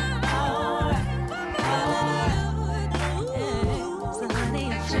I. So honey,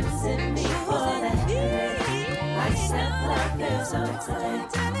 I'm choosing me for that. My self-love feels so excellent.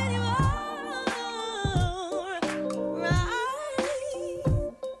 Telling you all right.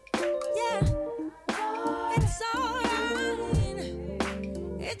 Yeah, it's alright.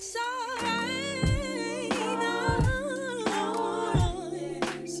 It's alright.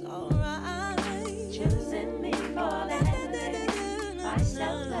 It's alright. Choosing me for that. My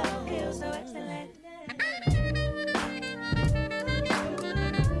self-love feels so excellent.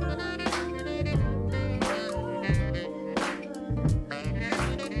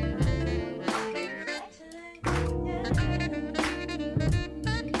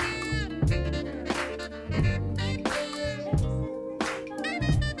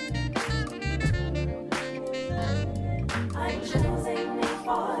 I'm choosing me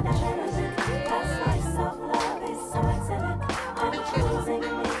for that element, 'cause my self-love is so excellent. I'm choosing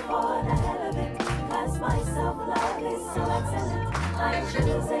me for that element, 'cause my self-love is so excellent. I'm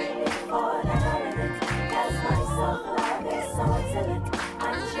choosing me for that element, 'cause my self-love is so excellent.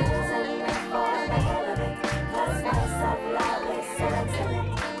 I'm choosing me for that element, 'cause my self-love is so excellent.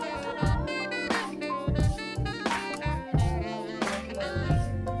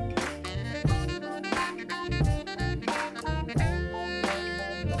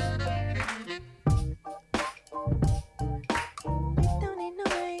 Don't need no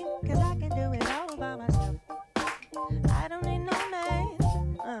man, 'cause I can do it all by myself. I don't need no man,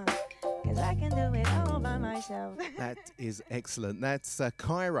 'cause I can do it all by myself. That is excellent. That's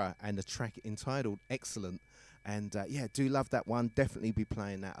Kyra and the track entitled Excellent. And yeah, do love that one. Definitely be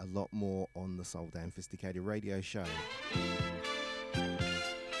playing that a lot more on the Soul Dan Phisticated radio show.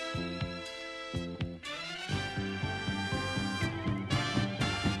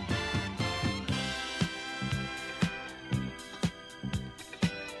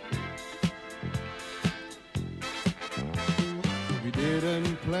 We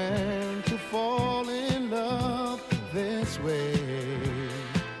didn't plan to fall in love this way,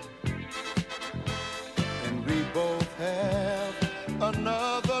 and we both have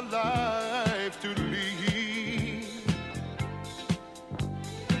another life to lead,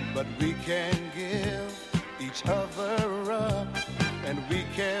 but we can give each other up, and we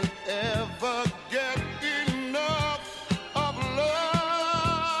can't ever get enough of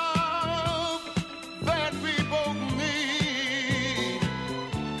love that we both need.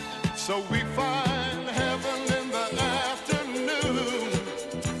 So we find heaven in the afternoon,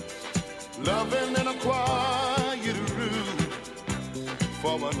 loving in a quiet room.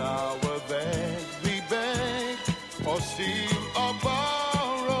 For an hour that we beg or steal or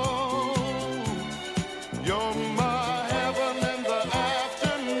borrow. You're my heaven in the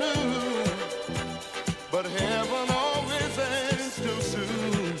afternoon, but heaven always ends too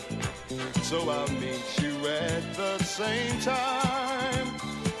soon. So I'll meet you at the same time,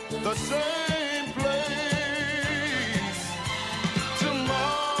 the same place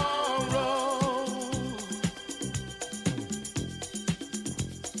tomorrow.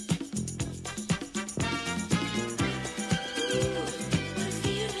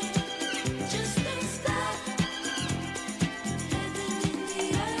 Just don't stop. Heaven in the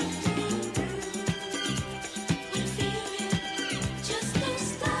afternoon. We're feeling. Just don't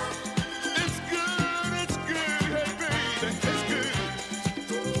stop. It's good, hey baby, it's good.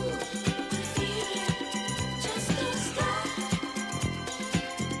 We're feeling. Just don't stop.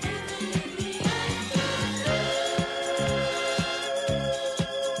 Heaven in the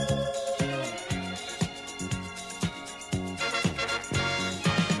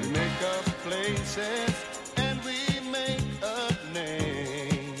We make up places and we make up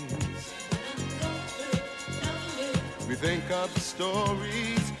names. We think up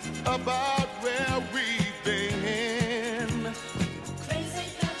stories about where we've been. Crazy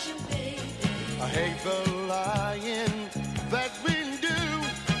about you, baby. I hate the lying that we do,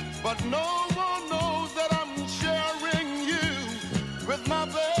 but no one knows that I'm sharing you with my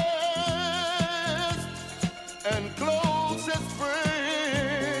best and closest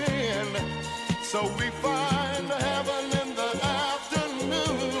friend. So we find heaven in the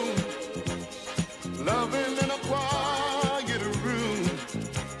afternoon, loving in a quiet room.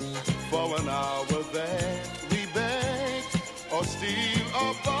 For an hour that we beg or steal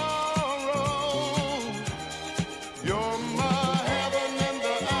or borrow. You're my heaven in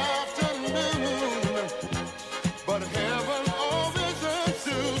the afternoon, but heaven always ends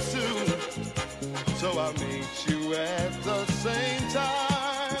too soon. So I'll meet you at the same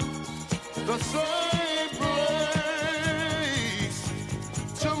time, the same place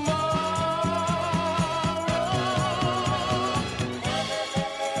tomorrow.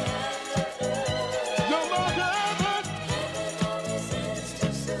 You're my heaven,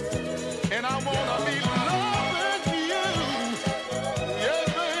 and I wanna be loving you. Yeah,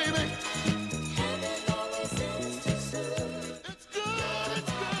 baby. It's good, it's good.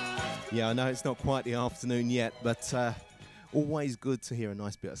 Yeah, I know it's not quite the afternoon yet, but always good to hear a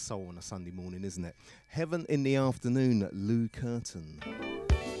nice bit of soul on a Sunday morning, isn't it? Heaven in the Afternoon, Lew Kirton.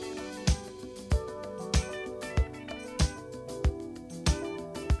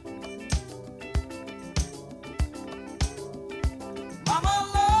 Mama,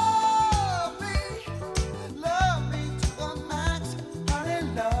 love me to the max. Honey,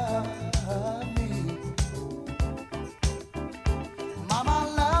 love me. Mama,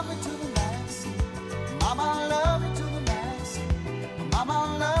 love me to the max. Mama, love me to the max.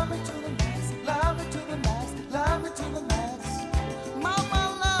 Mama, love me to the max. Love me to the max. Love me to the max. Mama,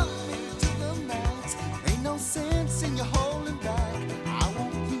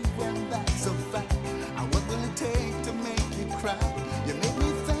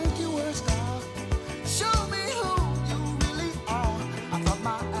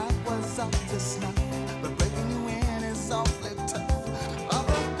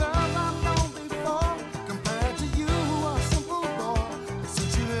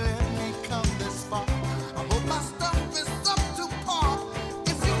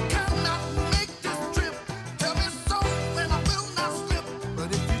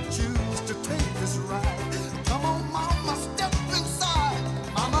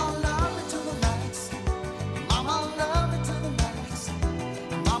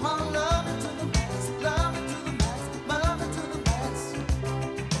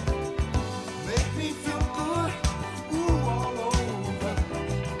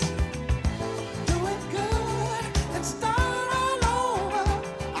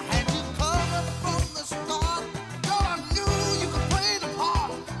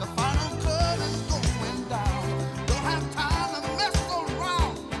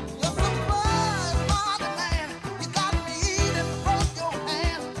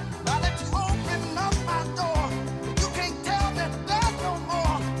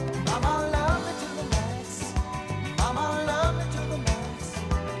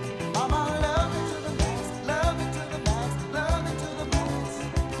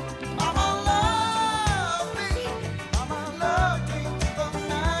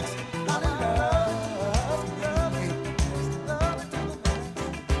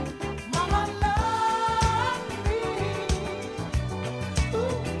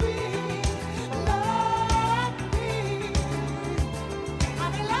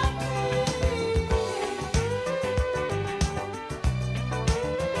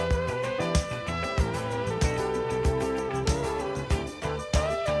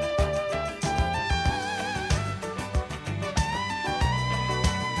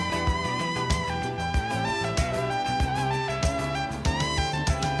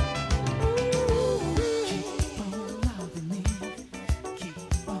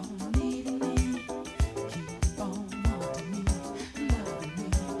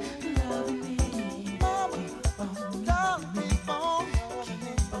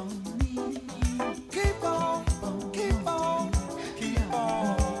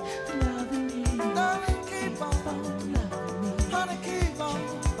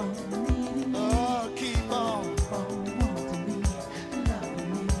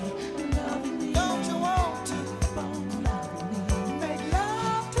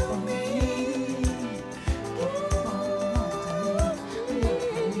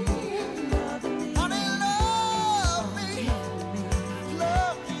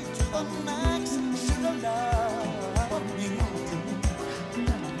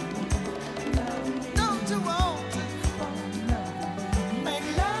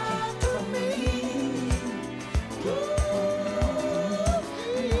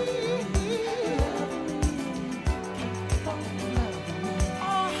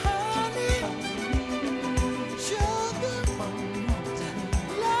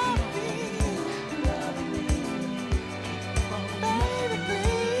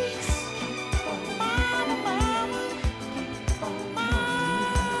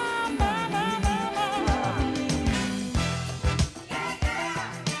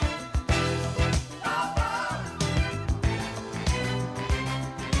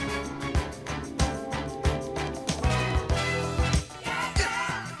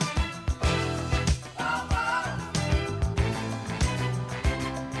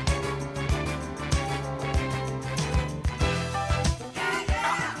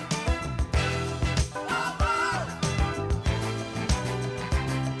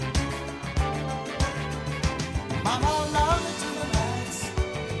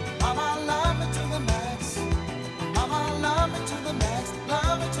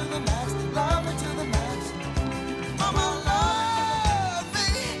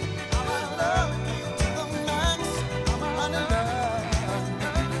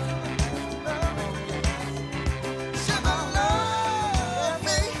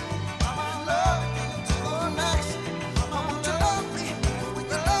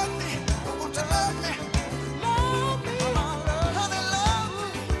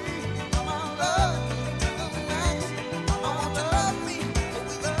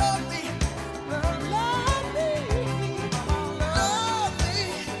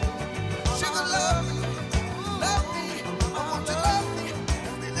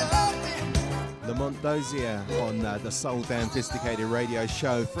 Lamont Dozier on the Soul Down Phisticated radio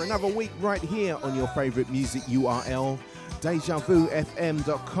show for another week right here on your favourite music URL,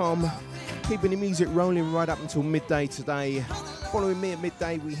 DejaVuFM.com. Keeping the music rolling right up until midday today. Following me at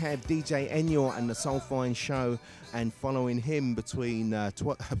midday, we have DJ Enyor and the Soulfine Show, and following him between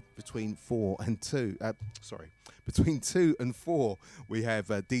 4 and 2. Between 2 and 4, we have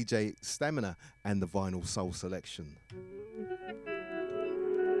DJ Stamina and the Vinyl Soul Selection.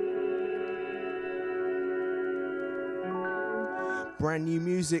 Brand new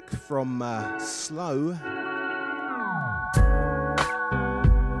music from Slowe.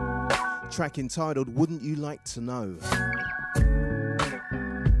 Track entitled Wouldn't You Like to Know?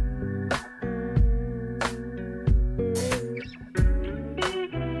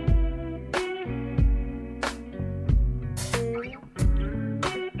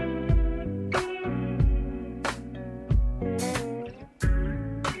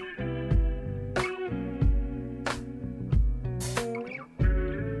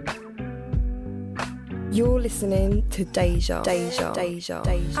 You're listening to Deja.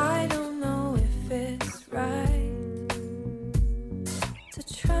 I don't know if it's right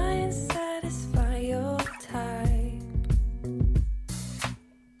to try and satisfy your type.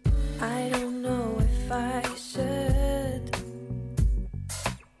 I don't know if I should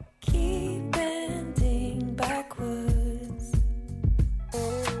keep bending backwards.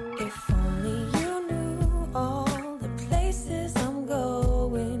 If only you knew all the places I'm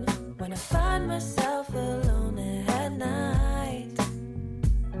going when I find myself alone at night.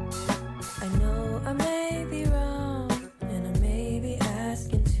 I know I may be wrong and I may be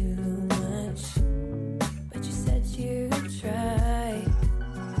asking too much, but you said you'd try.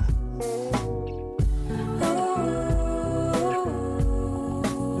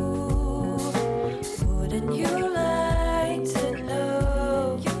 Wouldn't you like to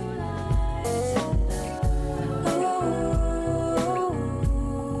know?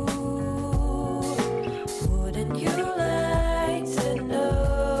 Wouldn't you like to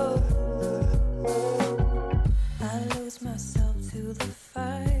know? I lose myself to the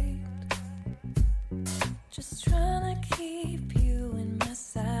fight, just trying to keep you in my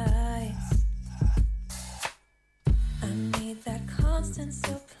sights. I need that constant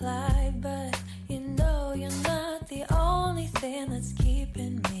supply, but you know you're not the only thing that's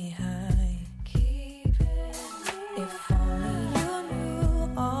keeping me high. If only you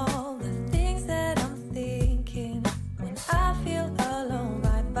knew all the things that I'm thinking when I feel alone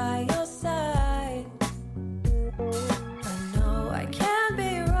right by your side. I know I can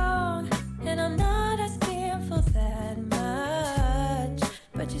be wrong, and I'm not asking for that much,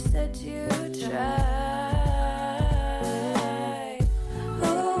 but you said you'd try.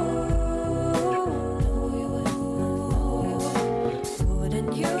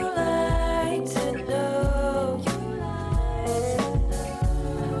 Wouldn't you like to know?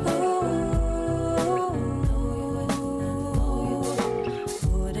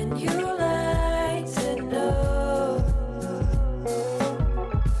 Wouldn't you like to know?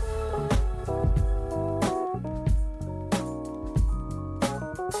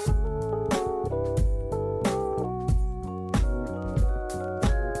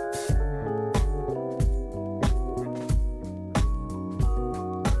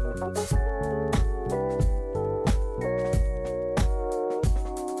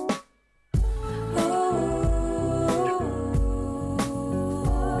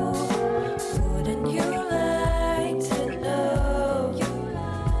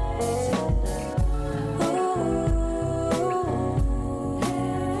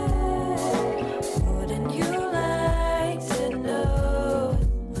 Wouldn't you like to know? Wouldn't you like to know?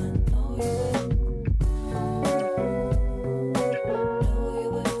 I know you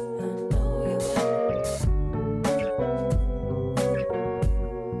would. Know you would.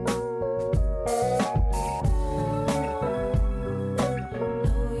 I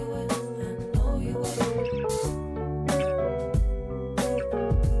know you would. I know you would.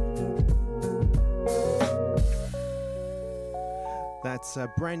 That's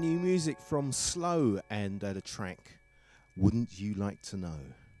brand new music from Slowe and the track Wouldn't You Like to Know?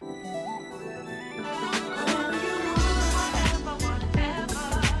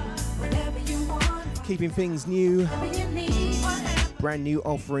 Keeping things new, brand new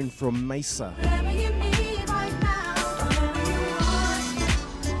offering from Maysa.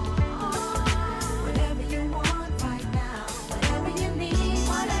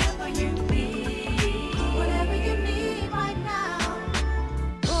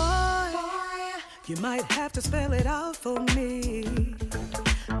 You might have to spell it out for me,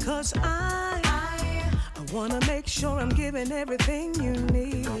 'cause I wanna make sure I'm giving everything you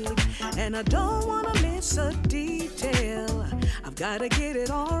need. And I don't wanna miss a detail. I've gotta get it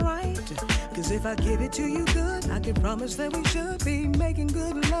all right. Cause if I give it to you good, I can promise that we should be making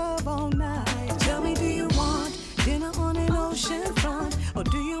good love all night. Tell me, do you want dinner on an ocean front? Or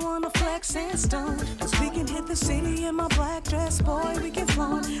do you wanna flex and stunt? Cause we can hit the city in my black dress, boy, we can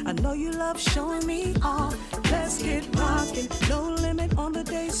flaunt. I know you love showing me off. Let's get rockin', no limit on the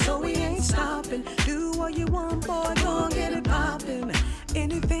day, so we ain't stopping. Do what you want, boy, go and get it poppin'.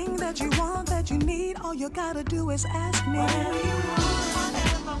 Anything that you want, that you need, all you gotta do is ask me. Whatever you want,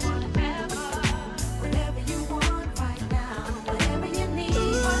 whatever, whatever you want right now, whatever you need,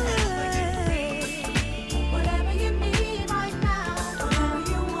 whatever you need right now, whatever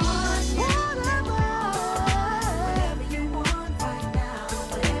you want, whatever you want right now,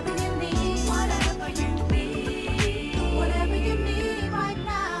 whatever you need, whatever you need right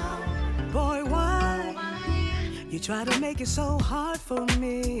now. Boy, why you try to make it so hard for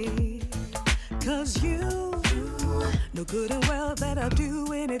me? Cause you know good and well that I'll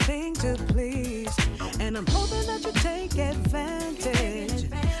do anything to please. And I'm hoping that you take advantage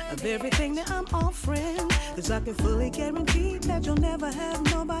of everything that I'm offering. Cause I can fully guarantee that you'll never have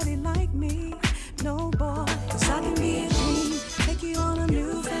nobody like me. No boy, cause I can be a dream, take you on a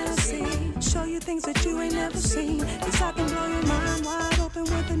new fantasy, show you things that you ain't never seen. Cause I can blow your mind wide open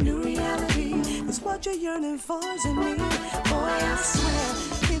with a new reality. Cause what you're yearning for is in me. Boy, I swear,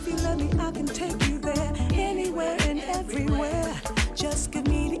 if you let me, I can take you there, anywhere and everywhere. Just give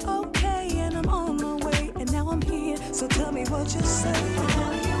me the okay and I'm on my way. And now I'm here, so tell me what you say.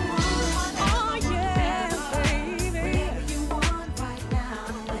 Whatever you want, oh yeah, baby. Whatever you want right now,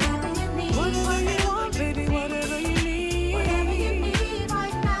 whatever you need. Whatever you want, baby, whatever you need. Whatever you need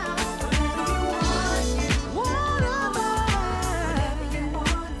right now, whatever you want. Whatever you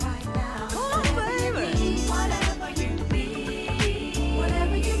want right now. Oh, baby. Whatever you need.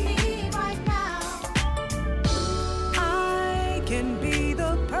 Whatever you need right now. I can be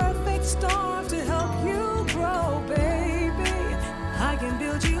the perfect storm to help you grow, baby. I can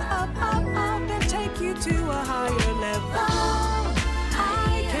build you up, and take you to a higher level.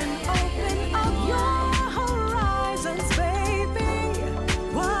 I can open up your horizons, baby.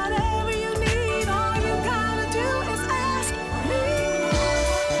 Whatever you need, all you gotta do is ask me.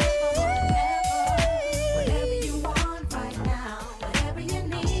 Whatever you want right now, whatever you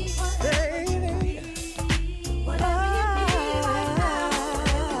need, baby. Whatever you need right now,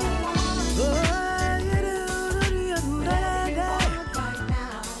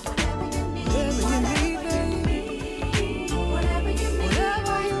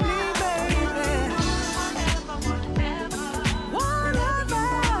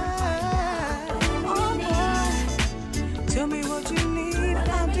 tell me what you need,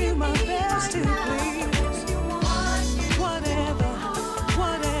 I'll do my best to please. Whatever,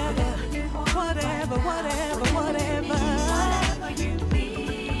 whatever, whatever, whatever, whatever. Whatever you need.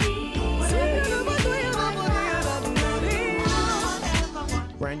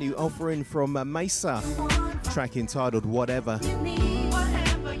 Brand new offering from Maysa, track entitled Whatever.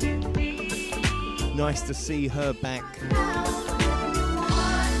 Nice to see her back.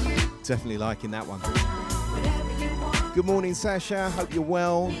 Definitely liking that one. Good morning, Sasha. Hope you're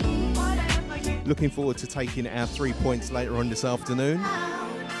well. Looking forward to taking our 3 points later on this afternoon.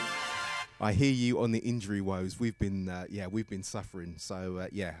 I hear you on the injury woes. We've been suffering. So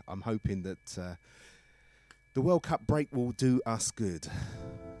I'm hoping that the World Cup break will do us good.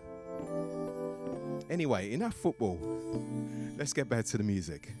 Anyway, enough football. Let's get back to the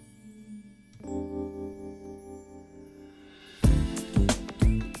music.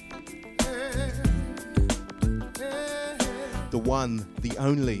 The one, the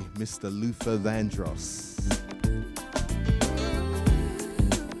only Mr. Luther Vandross.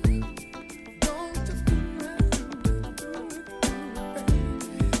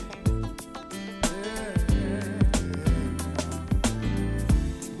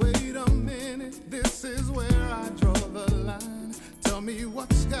 Wait a minute, this is where I draw the line. Tell me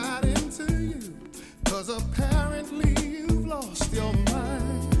what's got into you, 'cause apparently you've lost your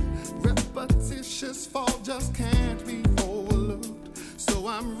mind. Repetitious fault just can't be overlooked. So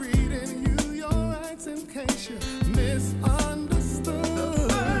I'm reading you your rights in case you misunderstood. The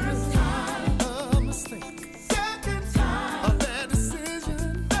first time, a mistake. Second time, a bad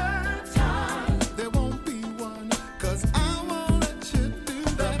decision. Third time, there won't be one, 'cause I won't let you do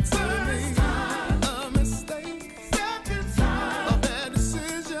that to me. Time, a mistake. Second time, a bad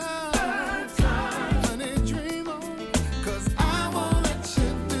decision. Third time, honey, dream on, 'cause I won't let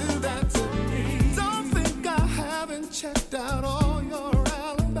you do that to me. Don't think I haven't checked out all your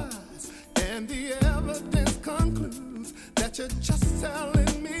alibis, and the evidence concludes that you just tell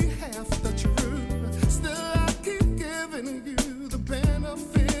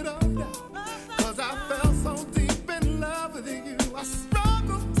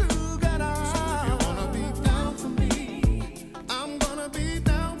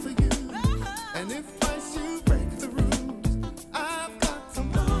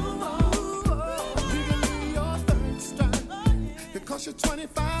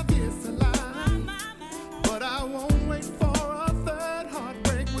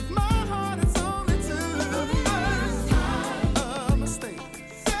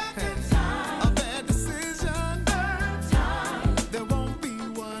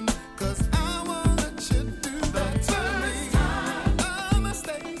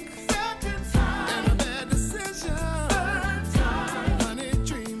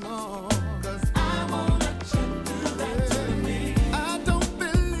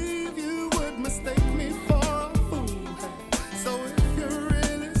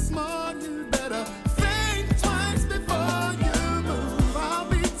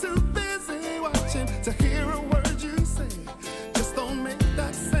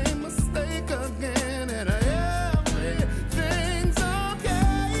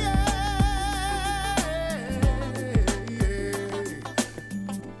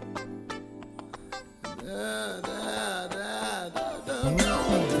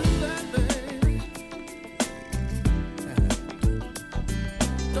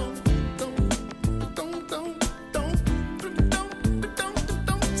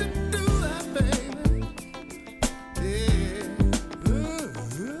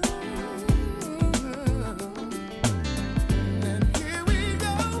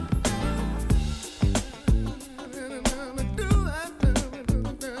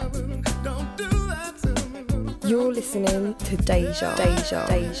You're listening to Deja.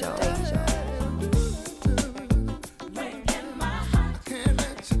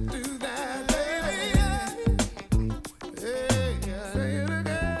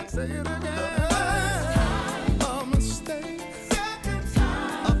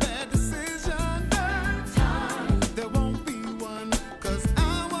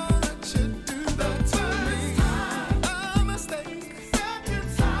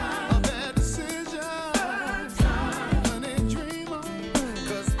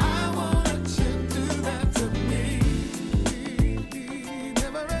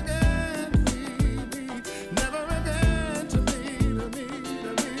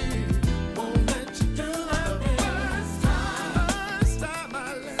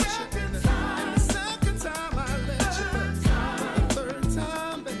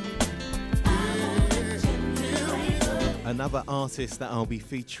 Another artist that I'll be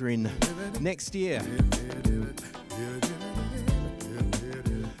featuring next year,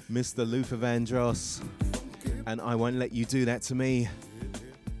 Mr. Luther Vandross, and I Won't Let You Do That to Me.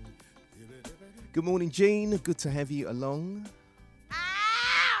 Good morning, Jean. Good to have you along.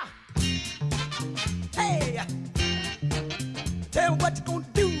 Hey, tell me what you gonna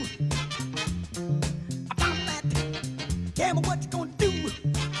do about that. Tell me what you gonna do.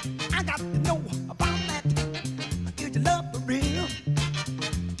 I got to know about that. Is your love for real?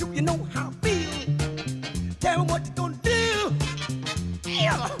 Do you know how I feel? Tell me what you gonna do.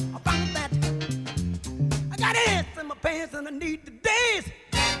 Yeah, about that. I got ants in my pants and I need the days.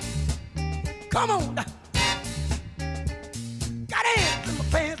 Come on. Got ants in my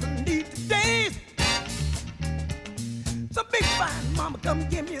pants and I need the days. So big fine mama, come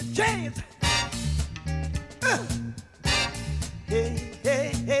give me a chance. Hey,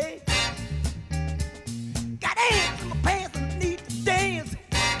 hey, hey. Got ants in my pants and I need to dance.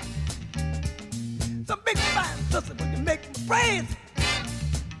 So big fine sister, will you make me praise?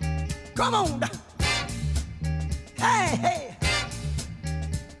 Come on. Hey, hey.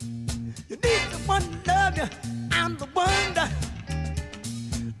 You need someone to love you. I'm the one.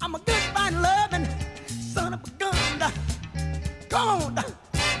 I'm a good fine loving son of a gun. Come on.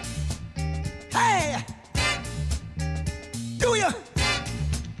 Hey. Do you?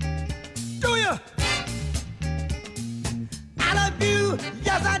 Do you? I love you,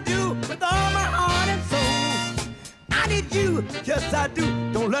 yes I do, with all my heart and soul. I need you, yes I do.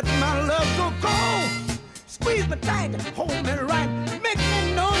 Don't let my love go cold. Squeeze me tight, hold me right, make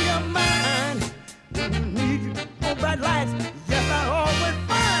me know you're mine. Need you, oh bright lights, yes I always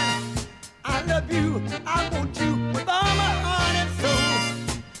find. I love you, I want you with all my heart and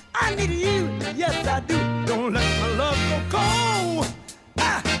soul. I need you, yes I do. Don't let my love go cold.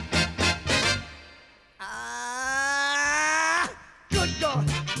 Good God.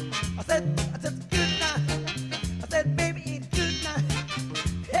 I said good now. I said baby it's good now.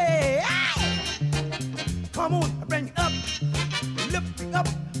 Hey, come on, I bring it up, lift me up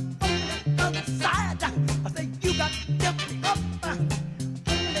on the other side. I say you got to lift me up on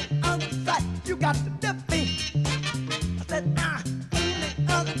the other side. You got to lift me. I said on the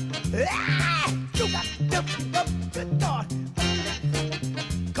other. You got to lift me up. Good God.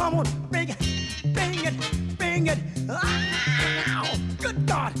 Come on, bring it, bring it, bring it. Ow! Good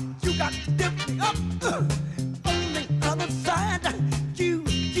God, you got to lift me up on the other side. You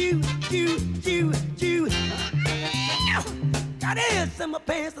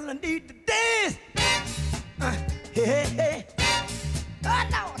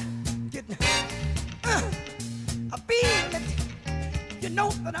know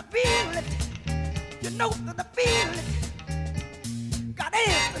that I feel it. You know that I feel it. Got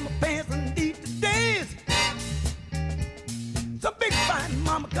ants in my pants and need to dance. So big fine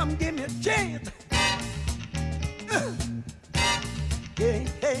mama, come give me a chance. Hey,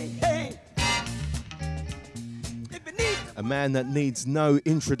 hey, hey. A man that needs no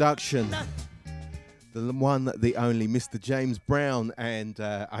introduction. The one, the only, Mr. James Brown, and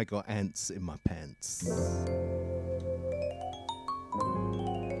I Got Ants in My Pants.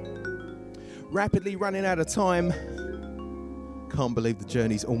 Rapidly running out of time. Can't believe the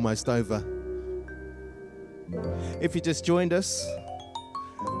journey's almost over. If you just joined us,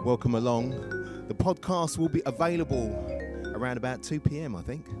 welcome along. The podcast will be available around about 2 p.m, I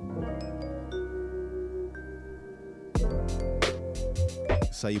think.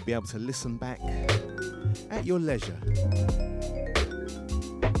 So you'll be able to listen back at your leisure.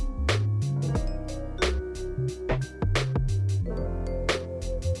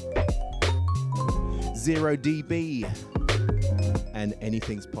 Zero dB and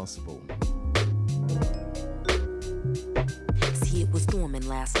anything's possible. See, it was storming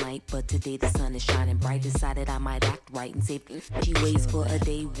last night, but today the sun is shining bright. Decided I might act right and save she waits for a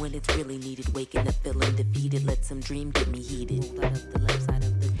day when it's really needed. Waking up feeling defeated, let some dream get me heated. The left side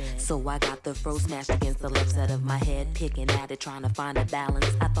of the bed. So I got the fro smashed against the left side of my head, picking at it, trying to find a balance.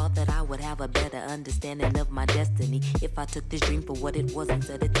 I thought that I would have a better understanding of my destiny if I took this dream for what it was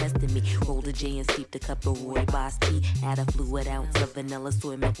instead of testing me. Rolled a J and steeped a cup of rooibos tea. Add a fluid ounce of vanilla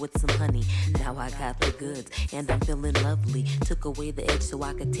soy milk with some honey. Now I got the goods and I'm feeling lovely. Took away the edge so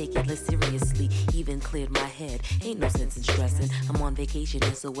I could take it less seriously. Even cleared my head. Ain't no sense in stressing. I'm on vacation,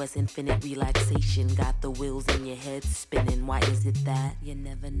 SOS infinite relaxation. Got the wheels in your head spinning. Why is it that you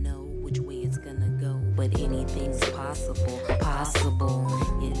never know which way it's gonna go? But anything's possible, possible.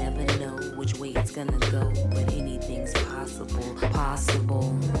 You never know which way it's gonna go. But anything's possible,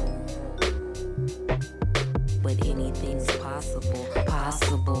 possible. But anything's possible,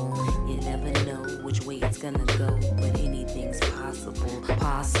 possible. You never know which way it's gonna go. But anything's possible,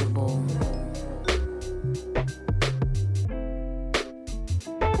 possible.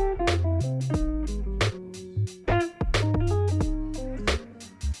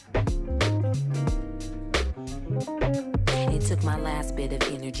 It took my last bit of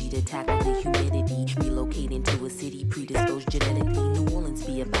energy to tackle the humidity. Relocating to a city predisposed genetically. New Orleans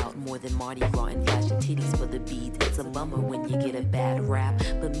be about more than Mardi Gras and flashing titties for the beads. It's a bummer when you get a bad rap.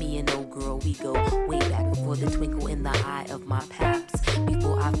 But me and old girl, we go way back before the twinkle in the eye of my paps.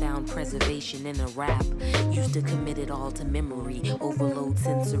 Before I found preservation in a rap. Used to commit it all to memory. Overload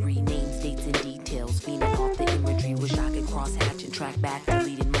sensory, names, dates, and details. Feeding off the imagery. Wish I could cross hatch and track back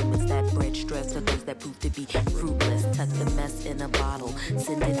deleting moments that bred stress to those that proved to be fruitless. Tuck the mess in a bottle.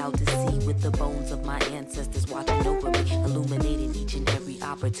 Send it out to sea with the bones of my ancestors watching over me. Illuminating each and every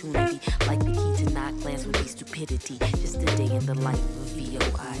opportunity. Like the key to not glance would be stupidity. Just a day in the life of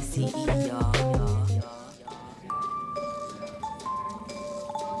VOICE, y'all.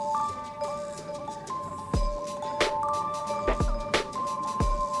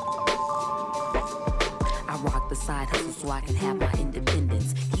 Side hustle so I can have my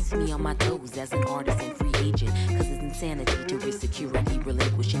independence. Keeps me on my toes as an artist and free agent. Cause it's insanity to risk security.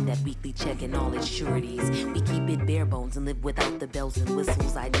 Relinquishing that weekly check and all its sureties. We keep it bare bones and live without the bells and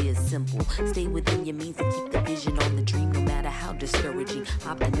whistles. Ideas simple. Stay within your means and keep the vision on the dream. No matter how discouraging.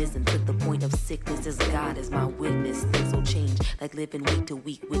 Optimism to the point of sickness. As God is my witness. Things will change. Like living week to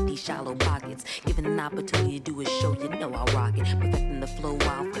week with these shallow pockets. Given an opportunity to do a show, you know I'll rock it. Perfecting the flow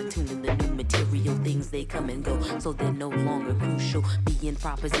while fine-tuning the new material. Things they come and go. So they're no longer crucial. Being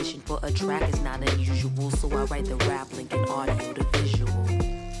proposition for a track is not unusual. So I write the rap, linking audio to visual.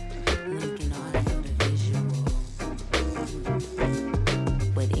 Linking audio to visual.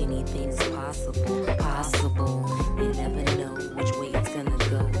 But anything's possible, possible. You never know which way it's gonna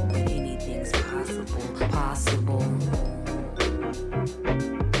go. But anything's possible, possible.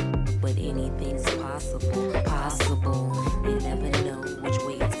 But anything's possible, possible. You never know which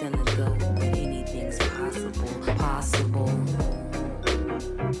way it's gonna go. But anything's possible, possible.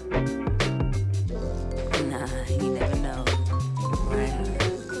 Nah, you never know, right?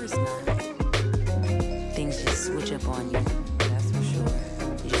 Of course not. Things just switch up on you, that's for sure.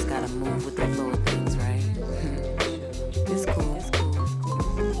 You just gotta move with the flow of things, right? It's cool, it's cool,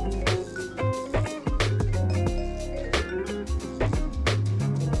 it's cool.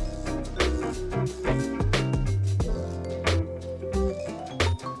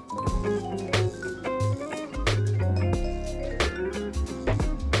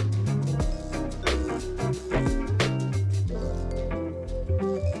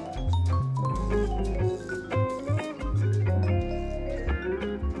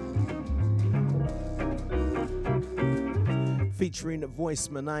 featuring Voice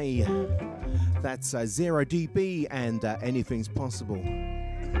Monet. That's 0 dB and Anything's Possible.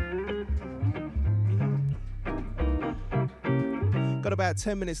 Got about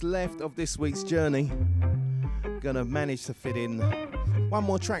 10 minutes left of this week's journey. Gonna manage to fit in one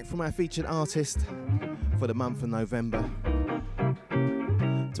more track from our featured artist for the month of November.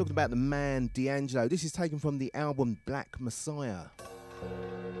 Talking about the man D'Angelo. This is taken from the album Black Messiah.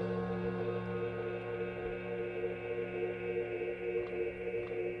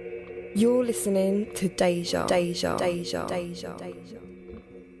 You're listening to Deja.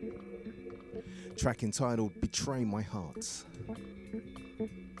 Track entitled Betray My Heart.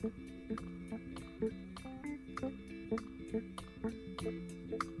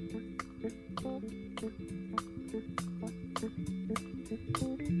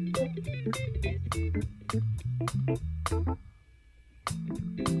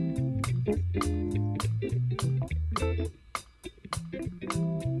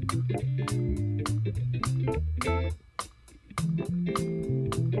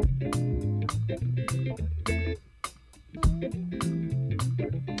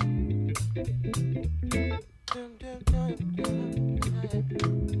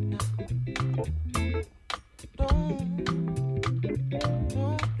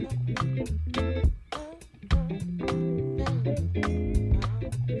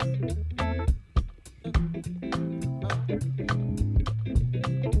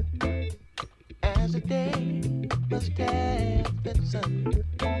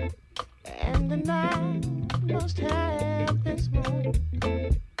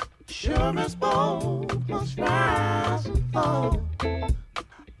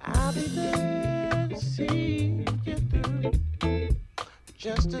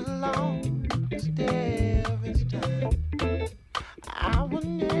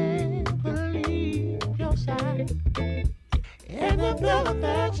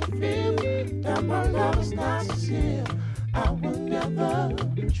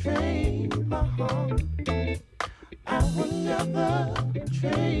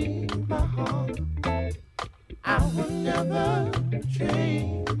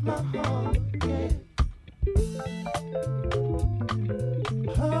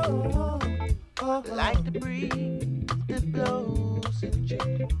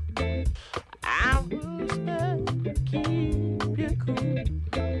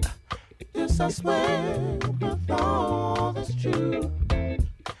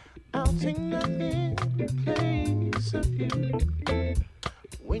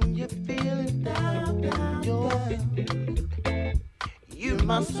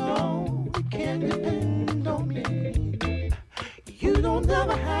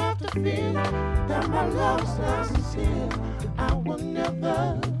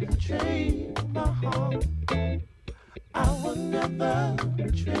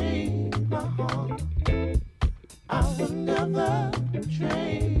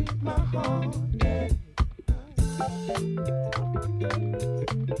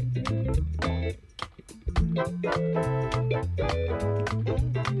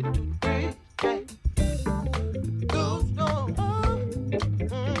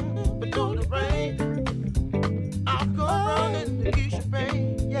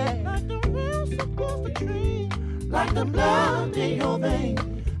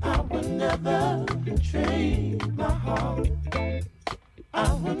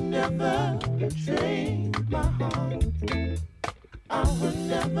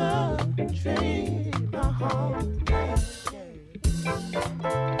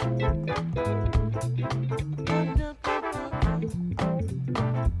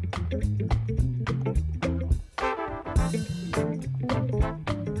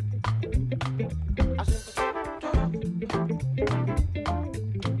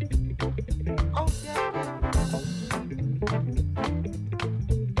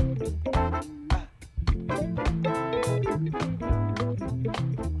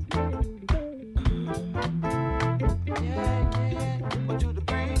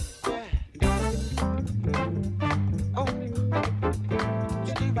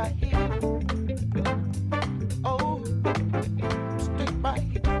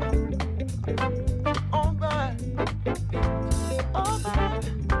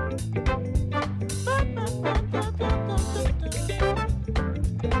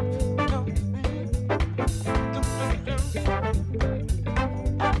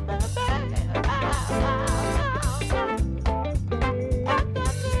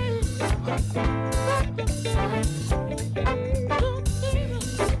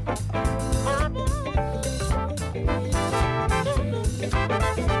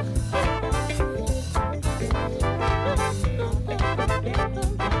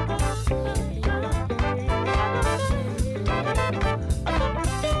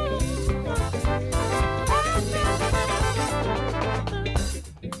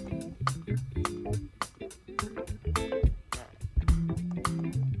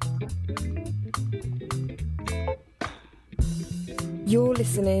 You're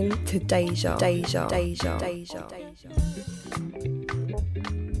listening to Deja.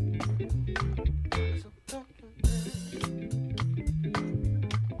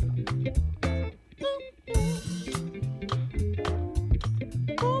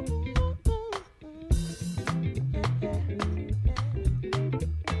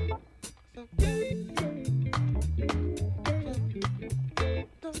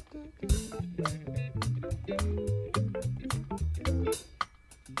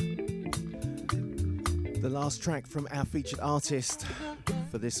 The last track from our featured artist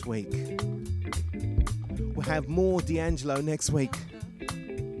for this week. We'll have more D'Angelo next week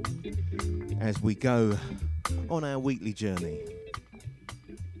as we go on our weekly journey.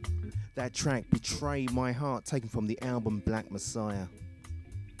 That track, Betray My Heart, taken from the album Black Messiah.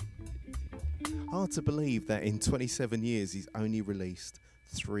 Hard to believe that in 27 years he's only released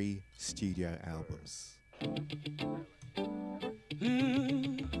 3 studio albums.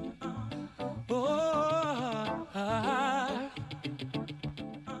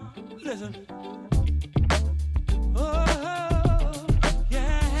 Listen.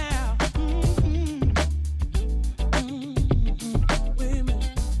 Wait a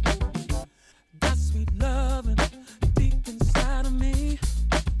minute. Got sweet loving deep inside of me.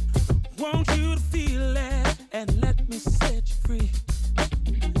 Want you to feel it and let me set you free.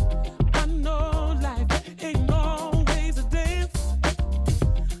 I know life ain't always a dance.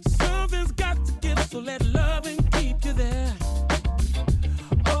 Something's got to give, so let loving keep you there.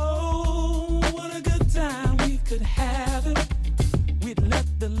 Oh, what a good time we could have it. We'd let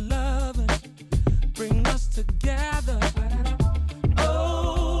the loving bring us together.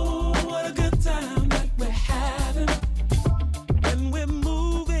 Oh, what a good time that we're having. When we're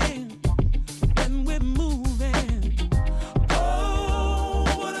moving, when we're moving. Oh,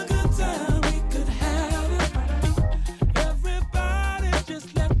 what a good time we could have it. Everybody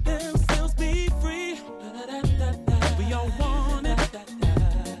just let themselves be free. We all want it,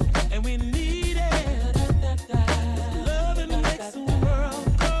 and we need it. Loving makes the world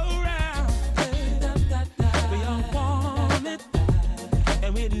go round. We all want it,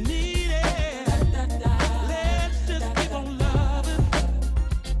 and we need it. Let's just keep on loving.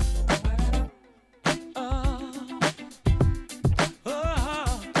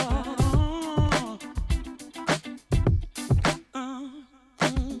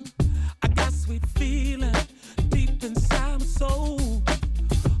 I got sweet feeling deep inside my soul.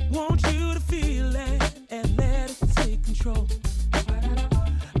 Want you to feel it and let it take control.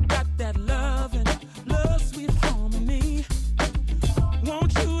 Got that love, sweet harmony.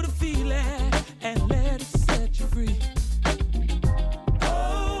 Want you to feel it and let it set you free.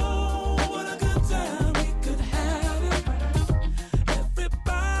 Oh, what a good time we could have it.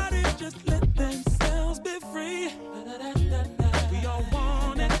 Everybody just let themselves be free. We all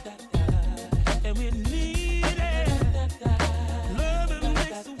want it, and we need it. Loving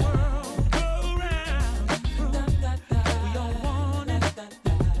makes the world go round. We all want it,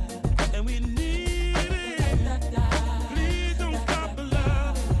 and we need it. Please don't stop the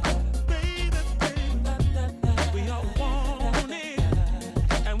love, baby, baby. We all want it,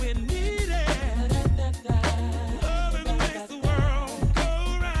 and we need it. Loving makes the world go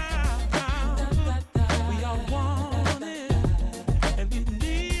round. We all want it, and we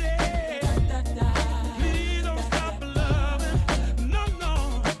need it. Please don't stop loving, no, no.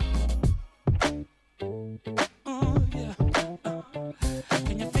 Oh yeah.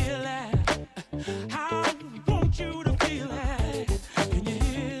 Can you feel that? I want you to feel that. Can you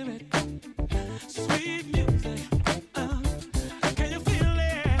hear it? Sweet music. Can you feel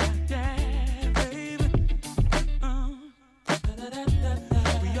it? Yeah, baby.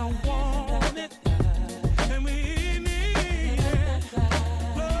 We all want it, and we need it.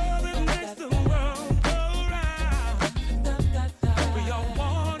 Love makes the world go round. We all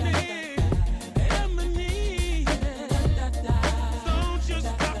want it, and we need it. Don't you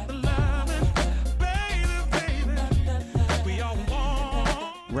stop the loving, baby, baby. We all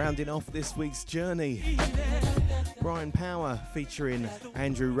want Rounding off this week's journey, Brian Power featuring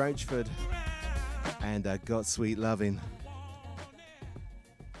Andrew Roachford and Got Sweet Lovin'.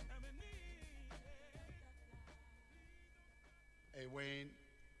 Hey, Wayne,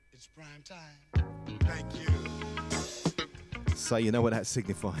 it's prime time. Thank you. So you know what that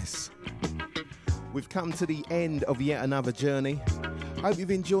signifies. We've come to the end of yet another journey. Hope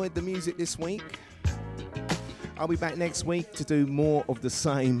you've enjoyed the music this week. I'll be back next week to do more of the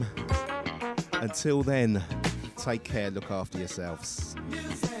same. Until then, take care, look after yourselves.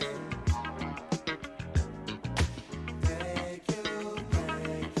 music.